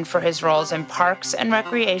known for his roles in Parks and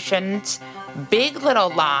Recreations, Big Little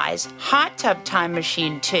Lies, Hot Tub Time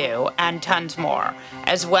Machine 2, and tons more,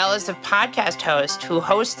 as well as the podcast host who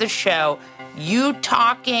hosts the show You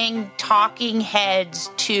Talking Heads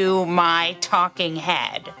to My Talking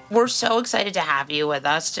Head. We're so excited to have you with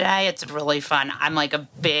us today. It's really fun. I'm like a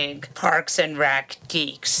big Parks and Rec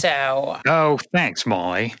geek, so... Oh, thanks,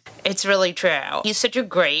 Molly. It's really true. He's such a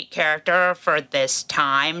great character for this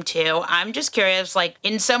time, too. I'm just curious, like,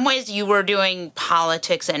 in some ways you were doing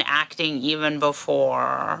politics and acting even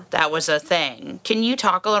before that was a thing. Can you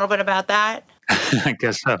talk a little bit about that? I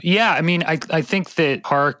guess so. Yeah, I mean, I think that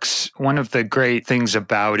Parks, one of the great things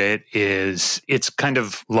about it is its kind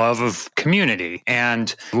of love of community.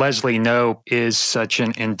 And Leslie Knope is such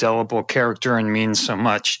an indelible character and means so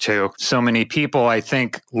much to so many people, I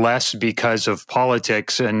think less because of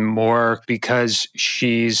politics and more because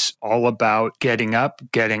she's all about getting up,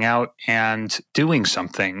 getting out, and doing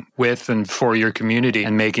something with and for your community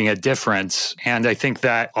and making a difference. And I think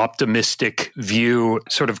that optimistic view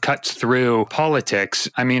sort of cuts through politics.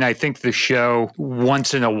 I mean, I think the show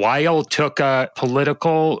once in a while took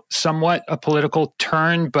somewhat a political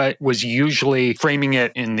turn, but was usually framing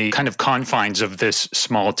it in the kind of confines of this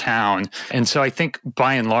small town. And so I think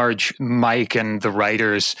by and large, Mike and the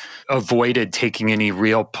writers avoided taking any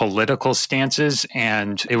real political stances.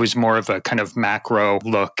 And it was more of a kind of macro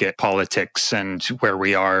look at politics and where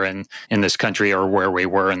we are in this country, or where we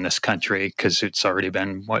were in this country, because it's already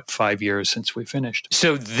been, 5 years since we finished.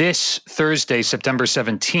 So this Thursday, September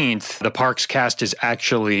 17th, the Parks cast is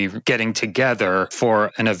actually getting together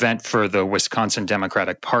for an event for the Wisconsin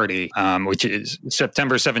Democratic Party, which is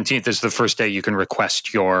September 17th is the first day you can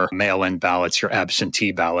request your mail-in ballots, your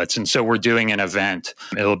absentee ballots. And so we're doing an event.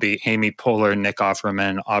 It'll be Amy Poehler, Nick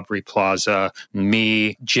Offerman, Aubrey Plaza,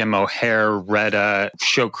 me, Jim O'Hare, Retta,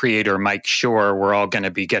 show creator Mike Shore. We're all going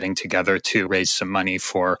to be getting together to raise some money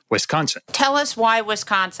for Wisconsin. Tell us why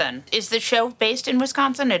Wisconsin. Is the show based in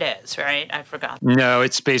Wisconsin? It is, right? I forgot. No,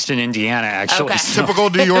 it's based in Indiana, actually. Okay. So Typical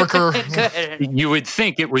New Yorker. you would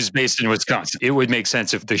think it was based in Wisconsin. It would make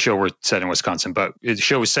sense if the show were set in Wisconsin, but the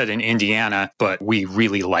show was set in Indiana, but we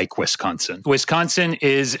really like Wisconsin. Wisconsin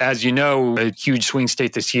is, as you know, a huge swing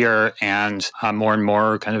state this year, and more and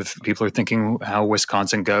more kind of people are thinking how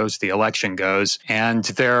Wisconsin goes, the election goes, and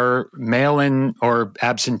their mail-in or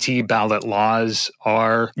absentee ballot laws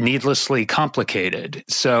are needlessly complicated.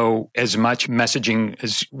 So as much messaging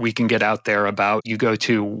as we can get out there about, you go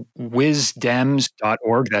to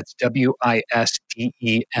wisdems.org, that's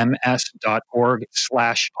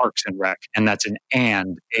WISDEMS.org/Parks and Rec, and that's an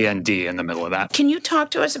A-N-D in the middle of that. Can you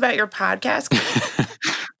talk to us about your podcast?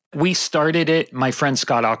 We started it, my friend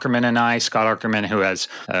Scott Aukerman and I, Scott Aukerman, who has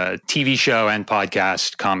a TV show and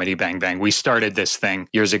podcast, Comedy Bang Bang. We started this thing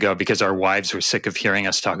years ago because our wives were sick of hearing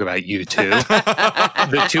us talk about U2.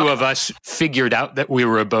 The two of us figured out that we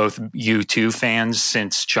were both U2 fans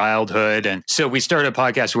since childhood. And so we started a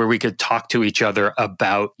podcast where we could talk to each other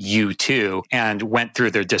about U2 and went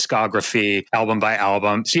through their discography album by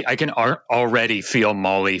album. See, I can already feel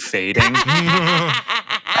Molly fading.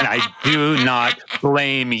 And I do not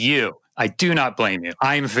blame you. I do not blame you.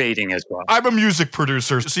 I'm fading as well. I'm a music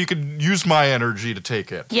producer, so you can use my energy to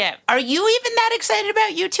take it. Yeah. Are you even that excited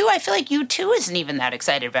about U2? I feel like U2 isn't even that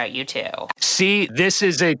excited about U2. See, this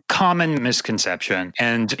is a common misconception.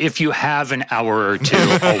 And if you have an hour or two,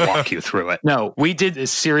 I'll walk you through it. No, we did a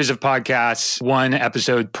series of podcasts, one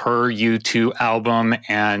episode per U2 album,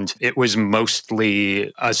 and it was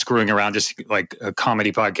mostly us screwing around, just like a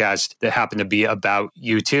comedy podcast that happened to be about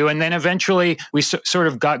U2. And then eventually we sort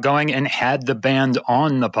of got going and had the band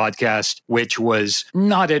on the podcast, which was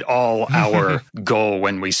not at all our goal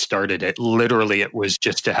when we started it. Literally, it was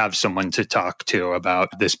just to have someone to talk to about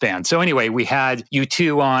this band. So anyway, we had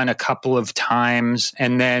U2 on a couple of times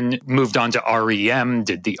and then moved on to REM,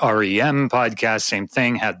 did the REM podcast, same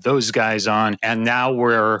thing, had those guys on. And now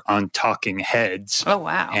we're on Talking Heads. Oh,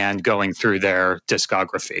 wow. And going through their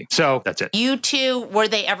discography. So that's it. U2, were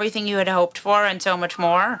they everything you had hoped for and so much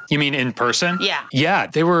more? You mean in person? Yeah. Yeah,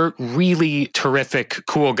 they were really terrific,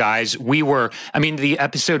 cool guys. The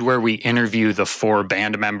episode where we interview the 4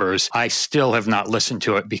 band members, I still have not listened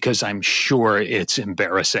to it because I'm sure it's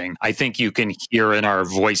embarrassing. I think you can hear in our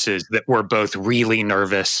voices that we're both really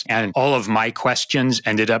nervous, and all of my questions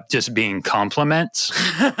ended up just being compliments.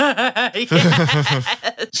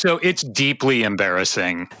 So it's deeply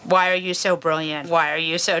embarrassing. Why are you so brilliant? Why are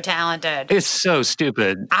you so talented? It's so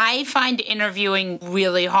stupid. I find interviewing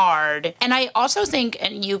really hard. And I also think,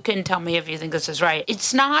 and you can tell me if you think this is right,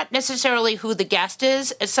 it's not necessarily who the guest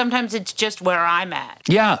is. Sometimes it's just where I'm at.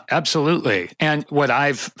 Yeah, absolutely. And what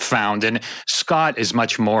I've found, and Scott is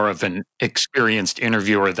much more of an experienced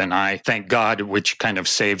interviewer than I, thank God, which kind of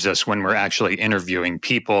saves us when we're actually interviewing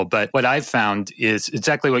people. But what I've found is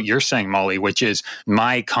exactly what you're saying, Molly, which is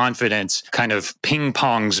my confidence kind of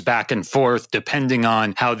ping-pongs back and forth depending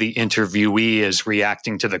on how the interviewee is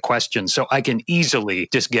reacting to the question. So I can easily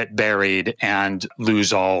just get buried and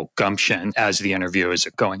lose all gumption as the interview is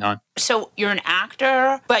going on. So you're an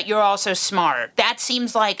actor, but you're also smart. That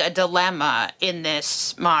seems like a dilemma in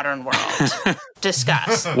this modern world.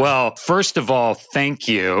 Discuss. Well, first of all, thank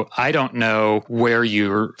you. I don't know where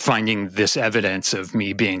you're finding this evidence of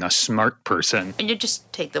me being a smart person. And you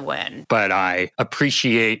just take the win. But I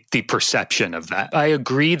appreciate the perception of that. I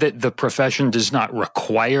agree that the profession does not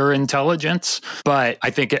require intelligence, but I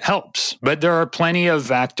think it helps. But there are plenty of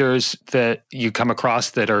actors that you come across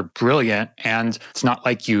that are brilliant, and it's not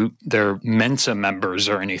like they're Mensa members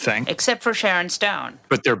or anything. Except for Sharon Stone.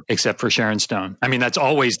 Except for Sharon Stone. I mean, that's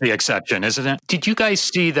always the exception, isn't it? Did you guys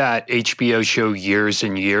see that HBO show Years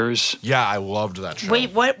and Years? Yeah, I loved that show.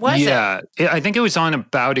 Wait, what was it? Yeah, I think it was on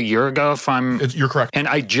about a year ago, You're correct. And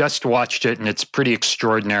I just watched it, and it's pretty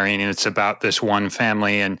extraordinary. And it's about this one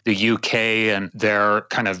family in the UK and their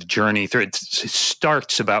kind of journey through it. It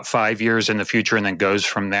starts about 5 years in the future and then goes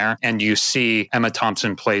from there. And you see Emma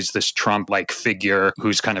Thompson plays this Trump-like figure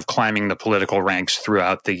who's kind of climbing the political ranks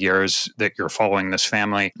throughout the years that you're following this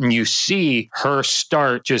family. And you see her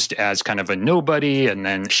start just as kind of a nobody, and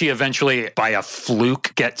then she eventually, by a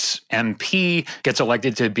fluke, gets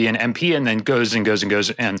elected to be an MP, and then goes and goes and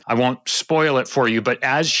goes. And I won't spoil it for you, but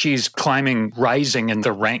as she's rising in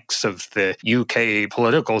the ranks of the UK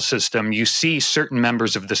political system, you see certain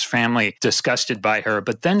members of this family disgusted by her,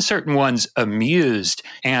 but then certain ones amused.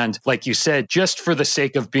 And like you said, just for the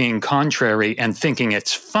sake of being contrary and thinking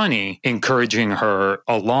it's funny, encouraging her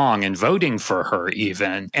along and voting for her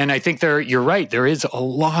even. And I think you're right. There is a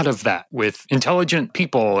lot of that with intelligent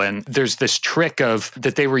people. And there's this trick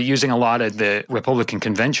that they were using a lot at the Republican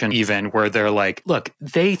convention even, where they're like, look,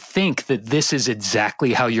 they think that this is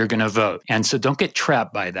exactly how you're going to vote. And so don't get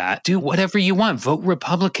trapped by that. Do whatever you want. Vote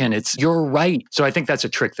Republican. It's your right. So I think that's a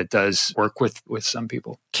trick that does work with some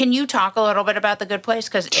people. Can you talk a little bit about The Good Place?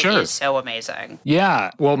 Because Sure. It is so amazing.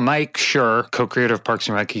 Yeah. Well, Mike Schur, co-creator of Parks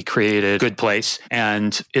and Rec, he created Good Place.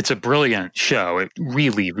 And it's a brilliant show. It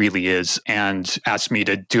really, really is. And asked me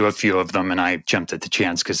to do a few of them. And I jumped at the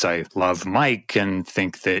chance because I love Mike and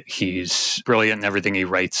think that he's brilliant and everything he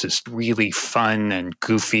writes is really fun and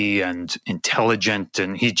goofy and intelligent.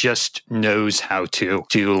 And he just knows how to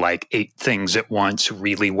do like 8 things at once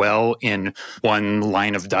really well in one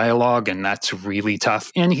line of dialogue. And that's really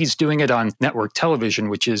tough. And he's doing it on network television,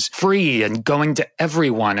 which is free and going to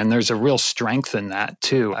everyone. And there's a real strength in that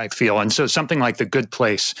too, I feel. And so something like The Good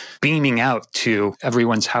Place beaming out to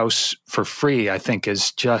everyone's house for free, I think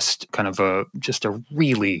is just kind of just a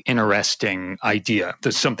really interesting idea.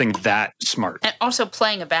 There's something that smart. And also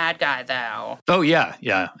playing a bad guy, though. Oh, yeah.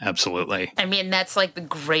 Yeah, absolutely. I mean, that's like the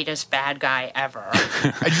greatest bad guy ever.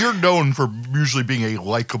 And you're known for usually being a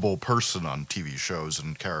likable person on TV shows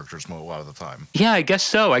and characters a lot of the time. Yeah, I guess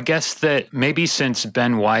so. I guess that maybe since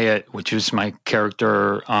Ben Wyatt, which was my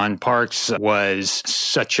character on Parks, was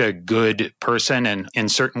such a good person, and in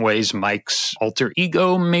certain ways Mike's alter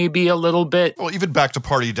ego maybe a little bit. Well, even back to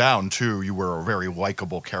Party Down, too, you were a very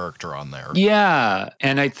likable character on there. Yeah,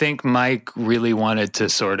 and I think Mike really wanted to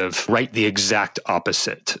sort of write the exact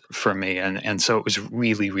opposite for me, and so it was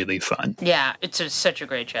really, really fun. Yeah, it's such a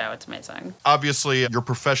great show. It's amazing. Obviously, your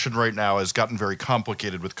profession right now has gotten very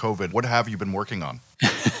complicated with COVID. What have you been working on?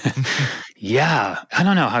 Yeah, I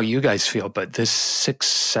don't know how you guys feel, but this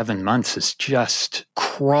 6-7 months has just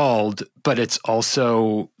crawled, but it's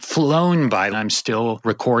also flown by. I'm still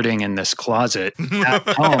recording in this closet at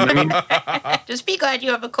home. I mean, just be glad you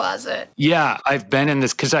have a closet. Yeah, I've been in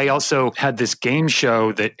this because I also had this game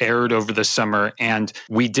show that aired over the summer, and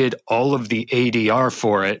we did all of the ADR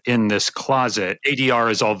for it in this closet. ADR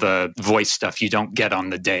is all the voice stuff you don't get on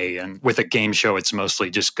the day, and with a game show, it's mostly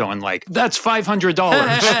just going like, that's $500.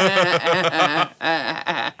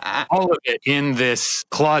 All of it in this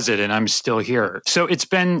closet, and I'm still here. So it's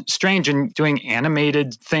been strange, and doing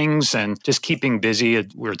animated things and just keeping busy.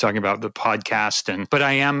 We were talking about the podcast, but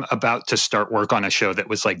I am about to start work on a show that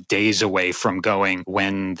was like days away from going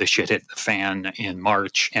when the shit hit the fan in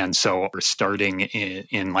March. And so we're starting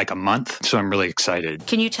in like a month. So I'm really excited.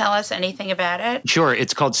 Can you tell us anything about it? Sure.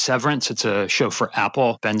 It's called Severance. It's a show for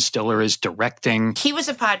Apple. Ben Stiller is directing. He was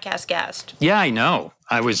a podcast guest. Yeah, I know.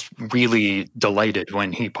 I was really delighted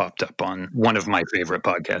when he popped up on one of my favorite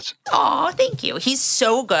podcasts. Oh, thank you. He's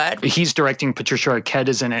so good. He's directing. Patricia Arquette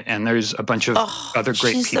is in it, and there's a bunch of other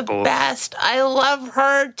great she's people. The best. I love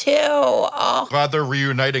her too. Oh. Glad they're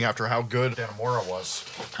reuniting after how good Dan Mora was.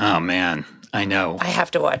 Oh, man. I know. I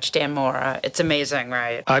have to watch Dan Mora. It's amazing,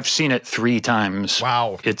 right? I've seen it 3 times.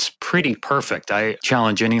 Wow. It's pretty perfect. I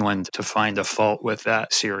challenge anyone to find a fault with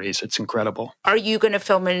that series. It's incredible. Are you going to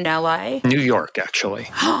film in LA? New York, actually.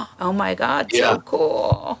 Oh my God, so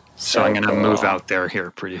cool. So I'm going to move out there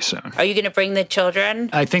here pretty soon. Are you going to bring the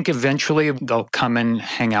children? I think eventually they'll come and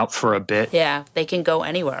hang out for a bit. Yeah, they can go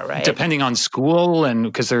anywhere, right? Depending on school, and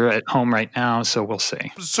because they're at home right now, so we'll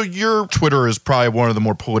see. So your Twitter is probably one of the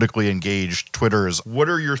more politically engaged Twitters. What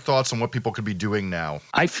are your thoughts on what people could be doing now?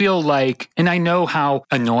 I feel like, and I know how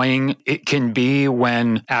annoying it can be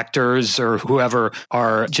when actors or whoever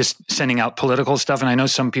are just sending out political stuff. And I know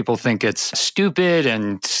some people think it's stupid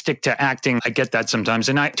and stick to acting. I get that sometimes.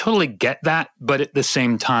 And I totally get that. But at the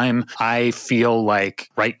same time, I feel like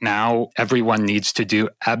right now, everyone needs to do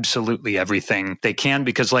absolutely everything they can.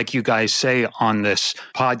 Because like you guys say on this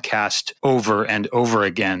podcast over and over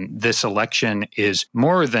again, this election is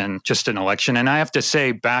more than just an election. And I have to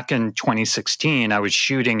say, back in 2016, I was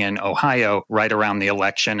shooting in Ohio right around the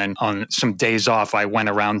election. And on some days off, I went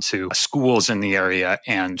around to schools in the area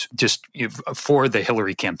and just for the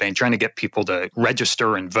Hillary campaign, trying to get people to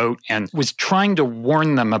register and vote, and was trying to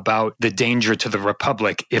warn them about the danger to the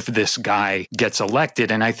republic if this guy gets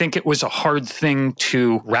elected. And I think it was a hard thing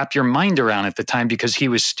to wrap your mind around at the time because he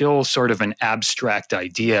was still sort of an abstract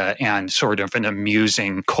idea and sort of an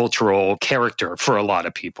amusing cultural character for a lot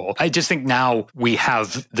of people. I just think now we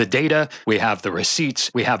have the data, we have the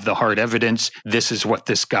receipts, we have the hard evidence. This is what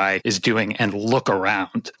this guy is doing, and look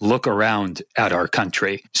around at our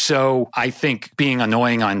country. So I think being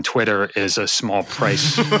annoying on Twitter is a small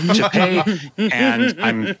price to pay. And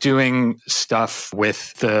I'm doing stuff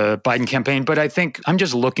with the Biden campaign, but I think I'm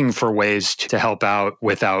just looking for ways to help out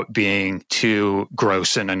without being too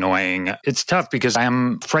gross and annoying. It's tough because I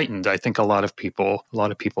am frightened. I think a lot of people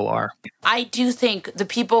are. I do think the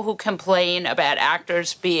people who complain about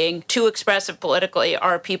actors being too expressive politically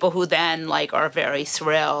are people who then are very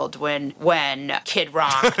thrilled when Kid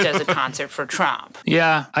Rock does a concert for Trump.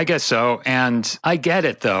 Yeah, I guess so. And I get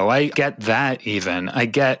it, though. I get that even. I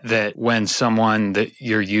get that when someone that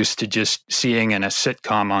you're used to just seeing in a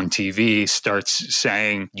sitcom on TV starts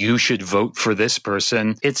saying, you should vote for this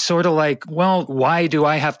person, it's sort of like, well, why do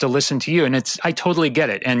I have to listen to you? And I totally get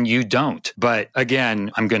it. And you don't. But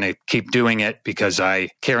again, I'm going to keep doing it because I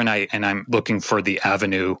care, and I'm looking for the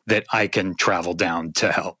avenue that I can travel down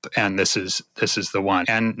to help. And this is the one.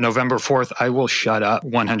 And November 4th, I will shut up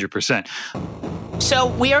 100%. So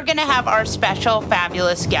we are going to have our special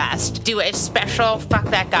fabulous guest do a special Fuck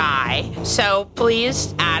That Guy. So please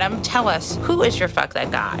Yes, Adam, tell us, who is your fuck that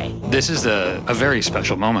guy? This is a very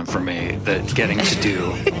special moment for me, that getting to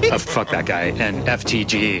do a fuck that guy and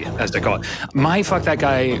FTG, as they call it. My fuck that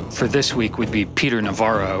guy for this week would be Peter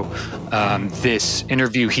Navarro. This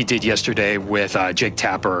interview he did yesterday with Jake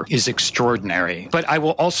Tapper is extraordinary. But I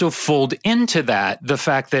will also fold into that the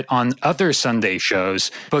fact that on other Sunday shows,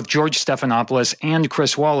 both George Stephanopoulos and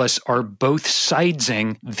Chris Wallace are both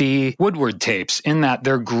sidesing the Woodward tapes, in that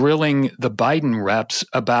they're grilling the Biden reps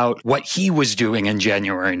about what he was doing in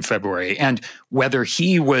January and February and whether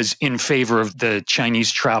he was in favor of the Chinese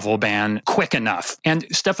travel ban quick enough. And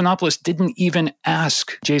Stephanopoulos didn't even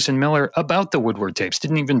ask Jason Miller about the Woodward tapes,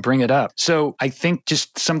 didn't even bring it up. So I think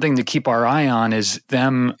just something to keep our eye on is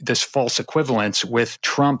this false equivalence with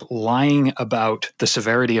Trump lying about the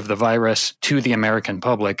severity of the virus to the American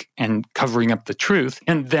public and covering up the truth,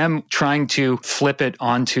 and them trying to flip it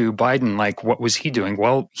onto Biden like, what was he doing?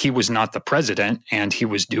 Well, he was not the president, and he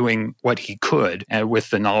was doing what he could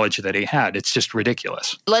with the knowledge that he had. It's just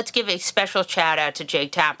ridiculous. Let's give a special shout out to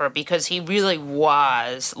Jake Tapper, because he really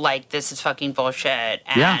was like, this is fucking bullshit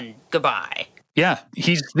and goodbye. Yeah,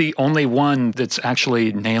 he's the only one that's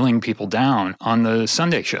actually nailing people down on the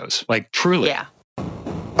Sunday shows. Like, truly. Yeah.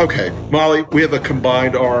 Okay, Molly, we have a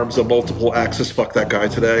combined arms, a multiple axis fuck that guy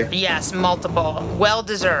today. Yes, multiple. Well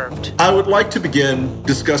deserved. I would like to begin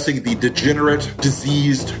discussing the degenerate,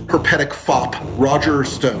 diseased, herpetic fop, Roger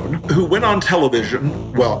Stone, who went on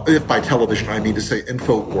television, well, if by television I mean to say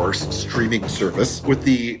InfoWars streaming service, with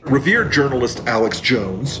the revered journalist Alex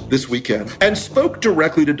Jones this weekend, and spoke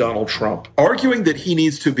directly to Donald Trump, arguing that he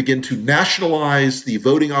needs to begin to nationalize the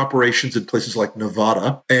voting operations in places like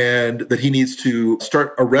Nevada, and that he needs to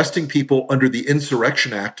start arresting people under the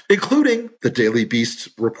Insurrection Act, including the Daily Beast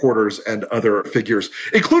reporters and other figures,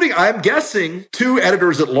 including, I'm guessing, 2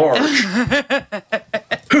 editors at large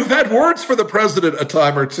who've had words for the president a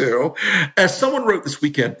time or two. As someone wrote this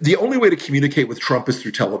weekend, the only way to communicate with Trump is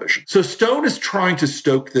through television. So Stone is trying to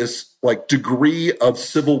stoke this degree of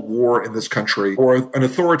civil war in this country, or an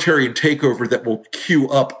authoritarian takeover that will cue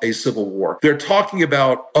up a civil war. They're talking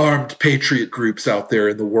about armed patriot groups out there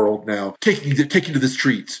in the world now, taking to the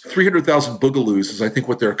streets. 300,000 boogaloos is, I think,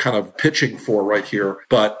 what they're kind of pitching for right here.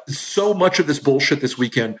 But so much of this bullshit this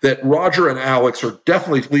weekend that Roger and Alex are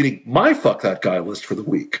definitely leading my fuck that guy list for the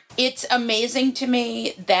week. It's amazing to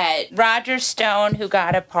me that Roger Stone, who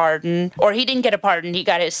got a pardon, or he didn't get a pardon, he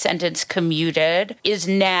got his sentence commuted, is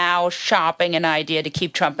now shopping an idea to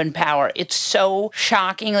keep Trump in power. It's so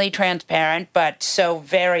shockingly transparent, but so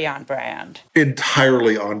very on brand.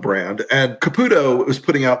 Entirely on brand. And Caputo was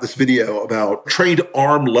putting out this video about trained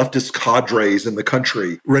armed leftist cadres in the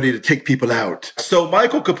country ready to take people out. So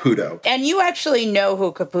Michael Caputo. And you actually know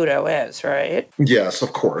who Caputo is, right? Yes,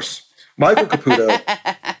 of course. Michael Caputo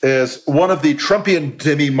is one of the Trumpian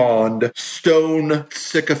demi-monde, Stone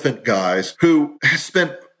sycophant guys who has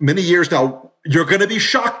spent many years now. You're going to be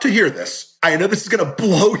shocked to hear this. I know this is going to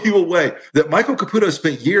blow you away, that Michael Caputo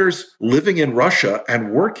spent years living in Russia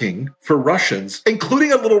and working for Russians,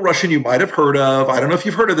 including a little Russian you might have heard of. I don't know if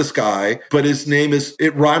you've heard of this guy, but his name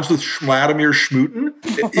it rhymes with Vladimir Schmutin.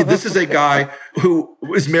 This is a guy who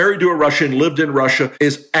is married to a Russian, lived in Russia,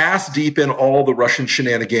 is ass deep in all the Russian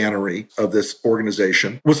shenaniganery of this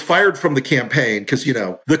organization, was fired from the campaign because,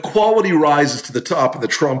 the quality rises to the top in the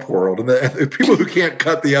Trump world, and the people who can't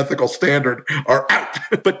cut the ethical standard are out.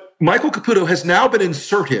 But Michael Caputo has now been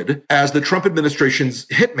inserted as the Trump administration's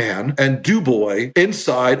hitman and do-boy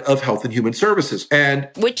inside of Health and Human Services.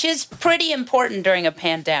 Which is pretty important during a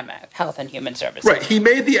pandemic, Health and Human Services. Right. He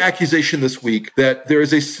made the accusation this week that there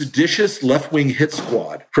is a seditious left-wing hit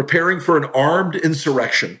squad preparing for an armed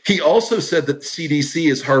insurrection. He also said that the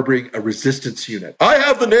CDC is harboring a resistance unit. I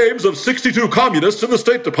have the names of 62 communists in the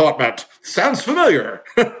State Department. Sounds familiar.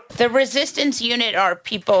 The resistance unit are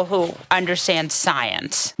people who understand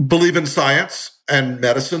science. Believe in science and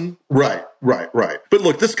medicine. Right. But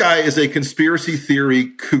look, this guy is a conspiracy theory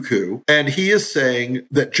cuckoo, and he is saying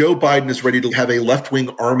that Joe Biden is ready to have a left-wing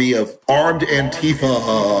army of armed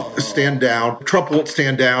Antifa stand down. Trump won't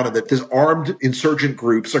stand down, and that these armed insurgent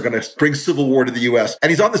groups are going to bring civil war to the U.S. And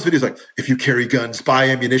he's on this video, he's like, if you carry guns, buy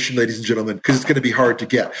ammunition, ladies and gentlemen, because it's going to be hard to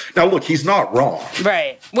get. Now, look, he's not wrong.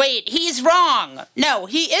 Right. Wait, he's wrong. No,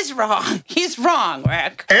 he is wrong. He's wrong,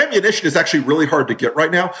 Rick. Ammunition is actually really hard to get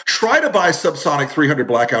right now. Try to buy subsonic 300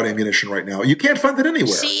 blackout ammunition right now. You can't find it anywhere.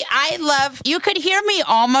 See, you could hear me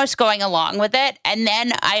almost going along with it, and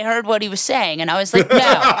then I heard what he was saying, and I was like,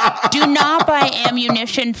 no, do not buy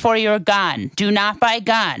ammunition for your gun. Do not buy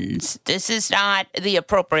guns. This is not the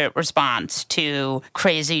appropriate response to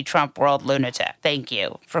crazy Trump world lunatic. Thank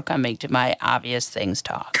you for coming to my obvious things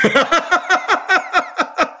talk.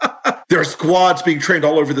 There are squads being trained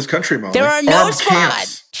all over this country, Molly. There are no Armed squads.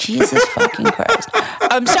 camps. Jesus fucking Christ.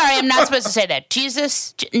 I'm sorry, I'm not supposed to say that.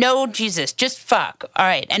 Jesus, no Jesus, just fuck. All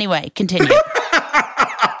right, anyway, continue.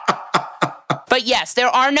 But yes, there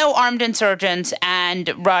are no armed insurgents,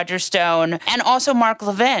 and Roger Stone and also Mark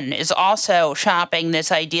Levin is also shopping this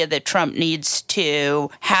idea that Trump needs to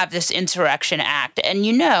have this insurrection act. And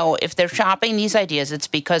if they're shopping these ideas, it's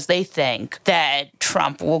because they think that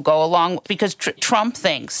Trump will go along, because Trump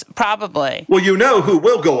thinks, probably. Well, who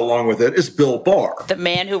will go along with it is Bill Barr. The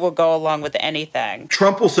man who will go along with anything.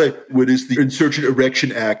 Trump will say, what is the Insurgent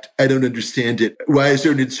Erection Act? I don't understand it. Why is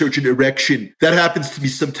there an insurgent erection? That happens to me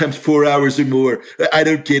sometimes 4 hours or more. I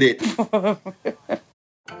don't get it.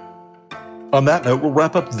 On that note, we'll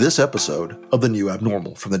wrap up this episode of The New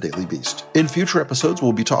Abnormal from The Daily Beast. In future episodes,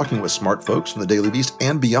 we'll be talking with smart folks from The Daily Beast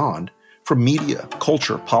and beyond, from media,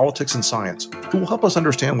 culture, politics, and science, who will help us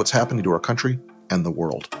understand what's happening to our country and the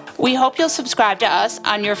world. We hope you'll subscribe to us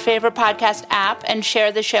on your favorite podcast app and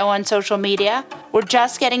share the show on social media. We're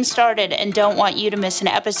just getting started and don't want you to miss an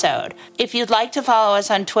episode. If you'd like to follow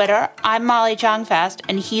us on Twitter, I'm Molly Jong-Fast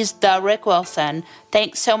and he's the Rick Wilson.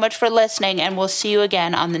 Thanks so much for listening, and we'll see you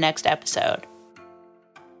again on the next episode.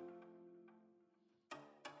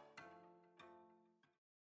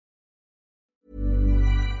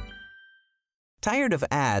 Tired of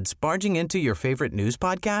ads barging into your favorite news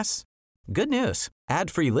podcasts? Good news.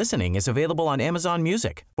 Ad-free listening is available on Amazon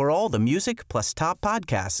Music for all the music plus top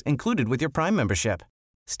podcasts included with your Prime membership.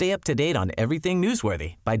 Stay up to date on everything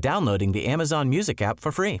newsworthy by downloading the Amazon Music app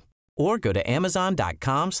for free or go to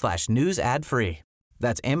amazon.com/news ad free.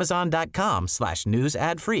 That's amazon.com/news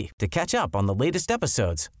ad free to catch up on the latest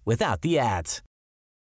episodes without the ads.